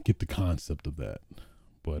get the concept of that.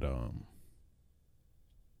 But I'm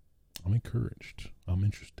encouraged. I'm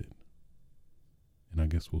interested. And I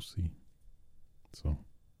guess we'll see. So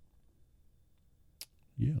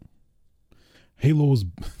yeah. Halo is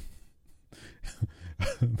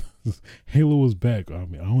back. I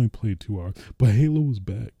mean, I only played 2 hours, but Halo is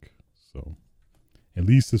back. So at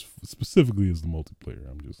least as specifically as the multiplayer,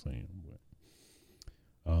 I'm just saying. But,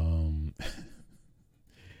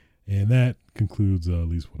 and that concludes at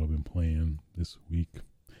least what I've been playing this week.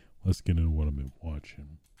 Let's get into what I've been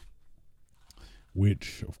watching,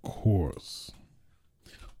 which of course,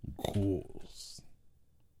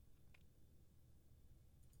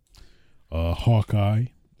 Hawkeye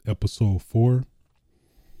episode 4.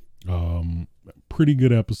 Pretty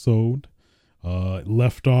good episode.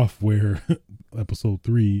 Left off where episode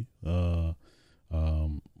 3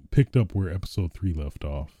 picked up where episode 3 left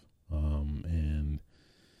off. And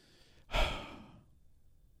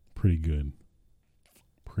pretty good,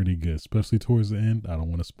 especially towards the end. I don't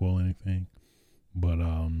want to spoil anything, but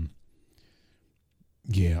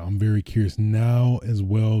yeah, I'm very curious now as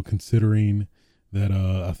well, considering that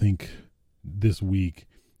I think this week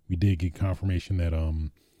we did get confirmation that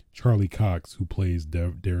Charlie Cox, who plays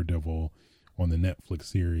Daredevil on the Netflix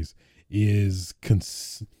series, is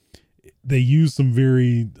they use some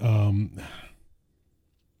very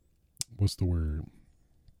what's the word?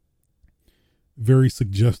 Very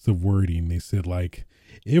suggestive wording. They said, like,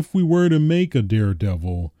 if we were to make a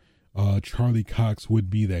Daredevil, Charlie Cox would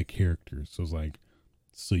be that character. So it's like,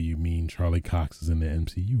 so you mean Charlie Cox is in the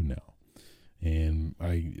MCU now? And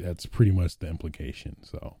that's pretty much the implication.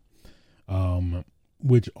 So,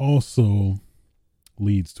 which also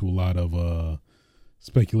leads to a lot of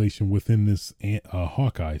speculation within this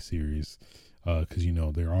Hawkeye series, because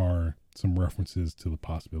there are some references to the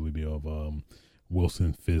possibility of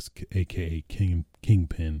Wilson Fisk, aka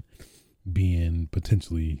Kingpin, being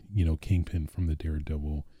potentially Kingpin from the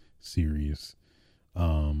Daredevil series.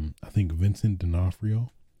 I think Vincent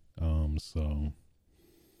D'Onofrio. So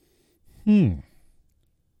we'll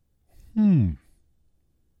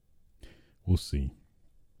see.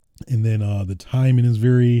 And then the timing is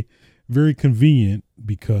very, very convenient,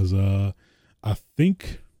 because I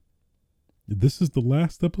think this is the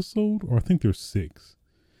last episode, or I think there's 6.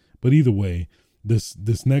 But either way, this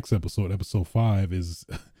next episode, episode 5, is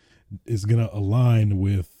gonna align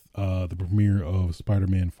with the premiere of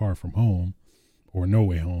Spider-Man Far From Home, or No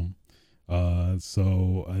Way Home.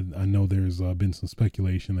 So I know there's been some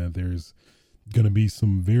speculation that there's gonna be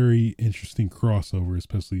some very interesting crossover,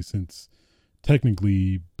 especially since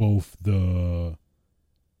technically both the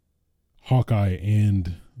Hawkeye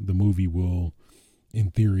and the movie will,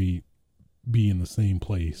 in theory, be in the same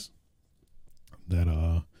place.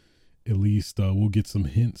 That at least we'll get some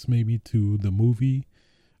hints maybe to the movie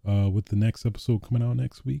with the next episode coming out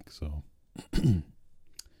next week. So I'm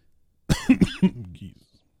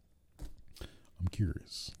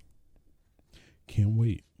curious. Can't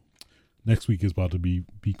wait. Next week is about to be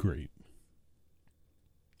great.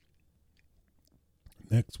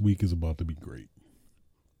 Next week is about to be great.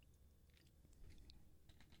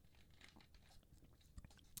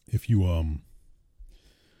 If you're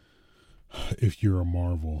a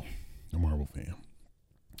Marvel fan,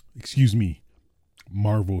 excuse me,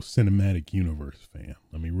 Marvel Cinematic Universe fan.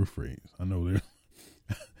 Let me rephrase. I know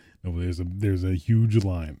there's a huge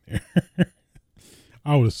line there.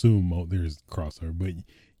 I would assume there's crossover, but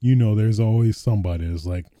there's always somebody that's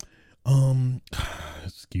like,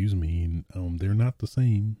 excuse me, they're not the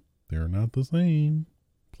same. They're not the same.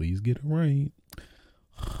 Please get it right.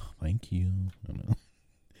 Thank you.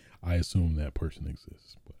 I assume that person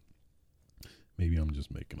exists, but maybe I'm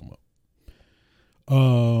just making them up.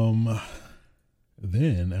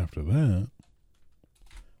 Then after that,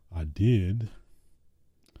 I did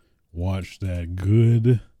watch that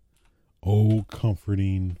good, old,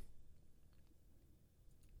 comforting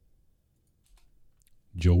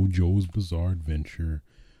JoJo's Bizarre Adventure.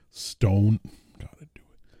 Gotta do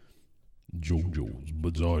it. JoJo's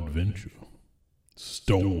Bizarre Adventure.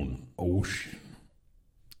 Stone Ocean.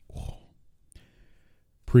 Oh,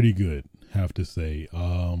 pretty good, have to say.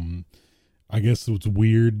 I guess it's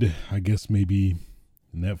weird. I guess maybe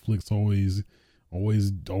Netflix always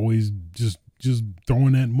just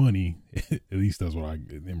throwing that money. At least that's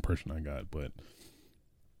the impression I got. But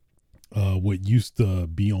what used to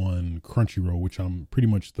be on Crunchyroll, which I'm pretty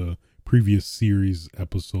much the previous series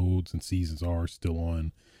episodes and seasons are still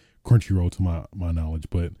on Crunchyroll to my knowledge.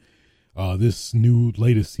 But this new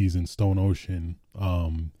latest season, Stone Ocean,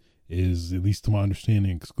 is, at least to my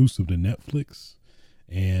understanding, exclusive to Netflix,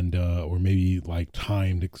 and or maybe like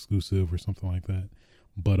timed exclusive or something like that.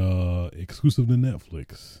 But exclusive to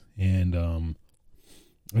Netflix. And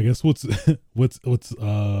I guess what's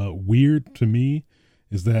weird to me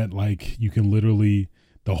is that, like, you can literally,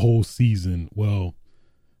 the whole season, well,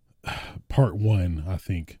 part 1 I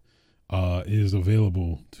think is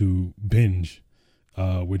available to binge,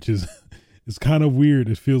 which is it's kind of weird.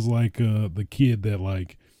 It feels like the kid that,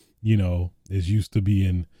 like, is used to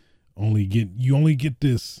being only get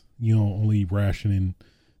this, only rationing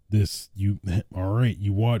this. All right,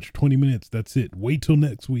 you watch 20 minutes, that's it, wait till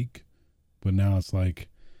next week. But now it's like,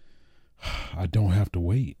 I don't have to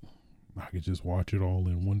wait. I could just watch it all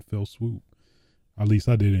in one fell swoop. At least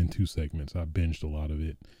I did it in 2 segments. I binged a lot of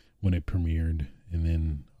it when it premiered, and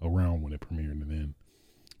then around when it premiered, and then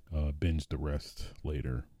binged the rest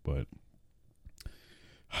later. But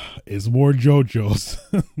it's more JoJo's.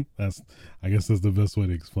 I guess that's the best way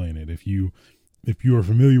to explain it. If you are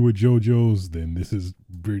familiar with JoJo's, then this is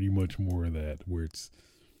pretty much more of that, where it's,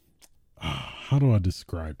 how do I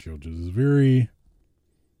describe JoJo's? It's very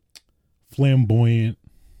flamboyant,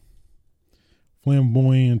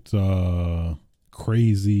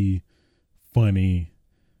 crazy, funny,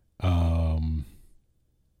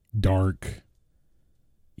 dark.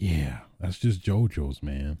 Yeah, that's just JoJo's,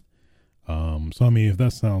 man. So I mean, if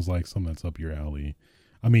that sounds like something that's up your alley,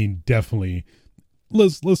 I mean, definitely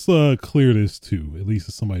let's clear this too, at least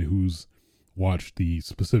as somebody who's watched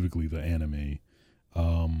specifically the anime.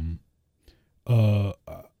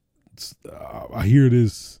 I hear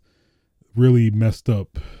this really messed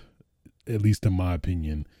up, at least in my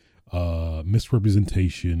opinion,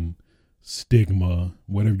 misrepresentation, stigma,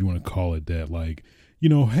 whatever you want to call it, that, like,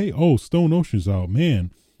 hey, Stone Ocean's out,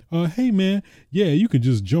 man. Hey man, yeah, you could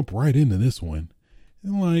just jump right into this one.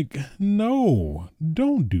 And, like, no,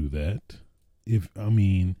 don't do that.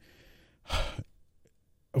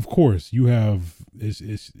 Of course you have,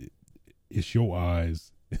 it's your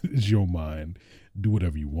eyes, it's your mind, do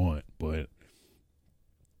whatever you want, but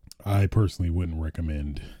I personally wouldn't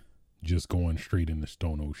recommend just going straight into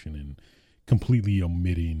Stone Ocean and completely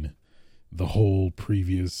omitting the whole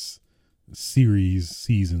previous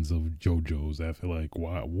seasons of JoJo's. I feel like,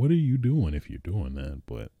 what are you doing if you're doing that?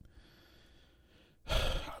 But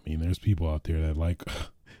I mean, there's people out there that, like,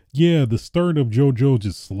 yeah, the start of JoJo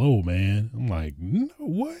just slow, man. I'm like, no,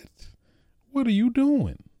 what are you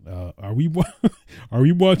doing? Are we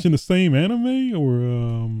watching the same anime,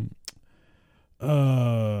 or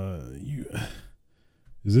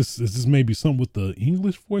is this maybe something with the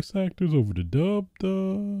English voice actors over the dubbed?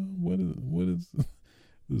 What is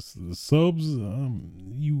the subs?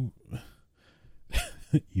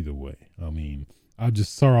 Either way, I mean, I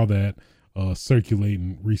just saw that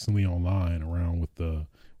circulating recently online around with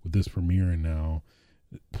this premiering now.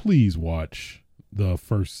 Please watch the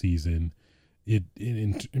first season, it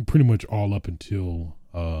pretty much all up until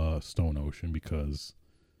Stone Ocean, because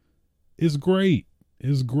it's great.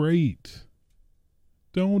 It's great.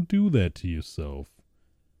 Don't do that to yourself.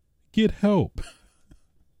 Get help.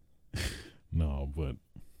 No, but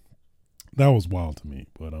that was wild to me.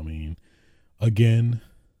 But I mean, again,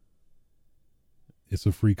 it's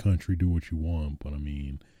a free country. Do what you want. But I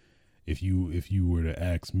mean, if you were to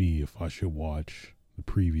ask me if I should watch the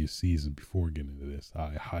previous season before getting into this,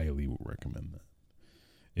 I highly would recommend that.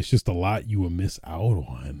 It's just a lot you would miss out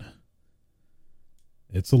on.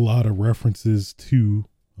 It's a lot of references to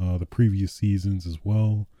the previous seasons as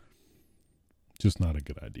well. Just not a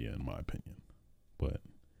good idea in my opinion. But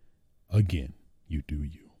again, you do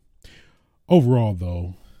you. Overall,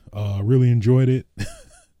 though, really enjoyed it.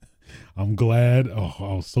 I'm glad. Oh,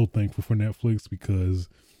 I was so thankful for Netflix because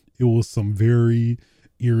it was some very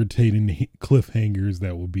irritating cliffhangers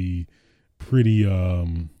that would be pretty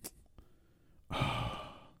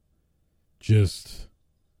just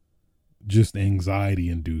anxiety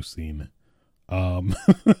inducing.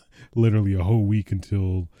 Literally a whole week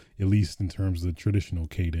until, at least in terms of the traditional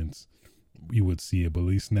cadence, you would see it. But at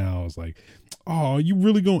least now it's like, oh, you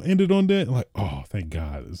really gonna end it on that? Like, oh, thank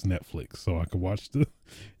God it's Netflix, so I could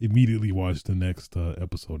immediately watch the next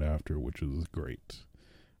episode after, which was great.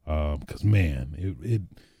 Because man, it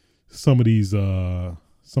some of the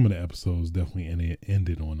episodes definitely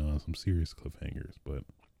ended on some serious cliffhangers, but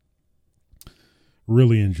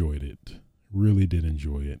really enjoyed it. Really did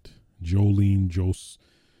enjoy it. Jolene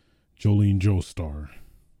Joestar,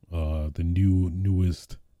 the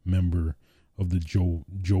newest member of the JoJo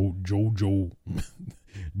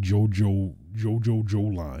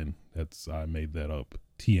line. I made that up.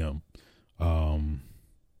 TM.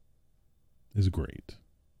 Is great.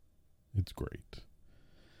 It's great.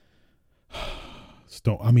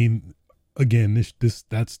 I mean, again,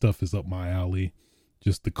 that stuff is up my alley.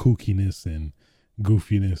 Just the kookiness and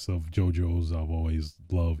goofiness of JoJo's I've always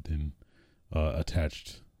loved and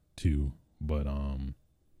attached to. But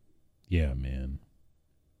yeah, man.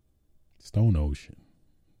 Stone Ocean.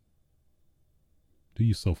 Do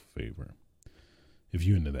yourself a favor if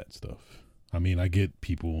you're into that stuff. I mean, I get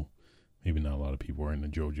people, maybe not a lot of people are into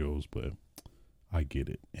JoJo's, but I get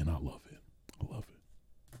it and I love it. I love it.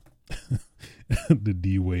 The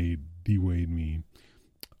D Wade meme.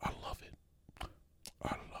 I love it.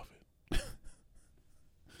 I love it.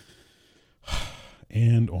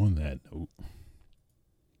 And on that note,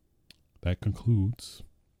 that concludes,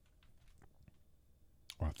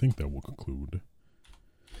 or I think that will conclude,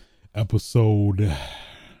 episode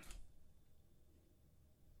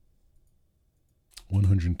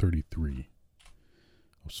 133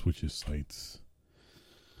 of Switches Sites.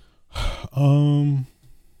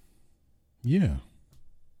 Yeah.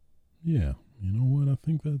 You know what? I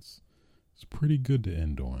think it's pretty good to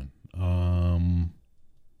end on.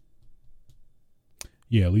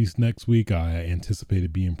 Yeah, at least next week I anticipate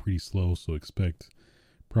it being pretty slow, so expect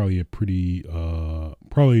probably a pretty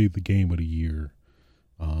probably the game of the year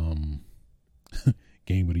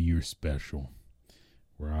game of the year special,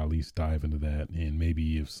 where I'll at least dive into that, and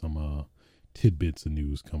maybe if some tidbits of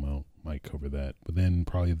news come out, might cover that. But then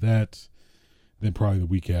probably the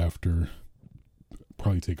week after,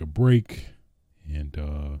 probably take a break and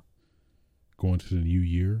go into the new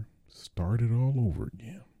year, start it all over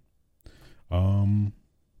again.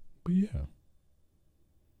 But yeah,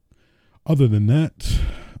 other than that,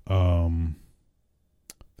 I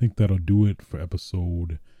think that'll do it for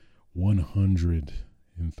episode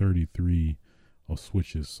 133 of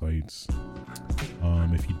Switches Sites.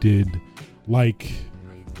 If you did like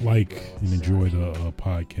and enjoy the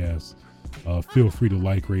podcast, feel free to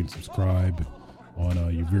like, rate, and subscribe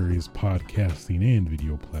on your various podcasting and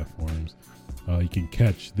video platforms. You can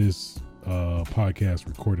catch this podcast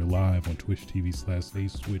recorded live on Twitch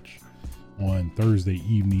TV/ASwitch on Thursday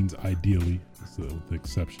evenings, ideally, with the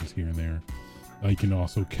exceptions here and there. You can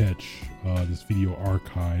also catch this video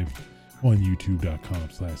archived on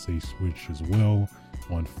youtube.com/ASwitch as well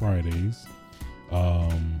on Fridays.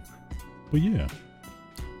 But yeah,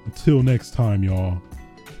 until next time, y'all,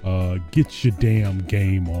 get your damn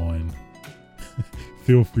game on.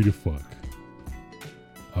 Feel free to fuck.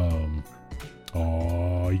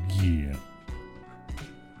 Oh yeah.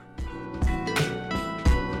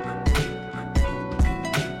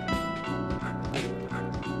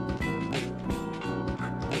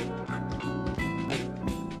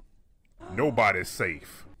 Nobody's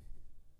safe.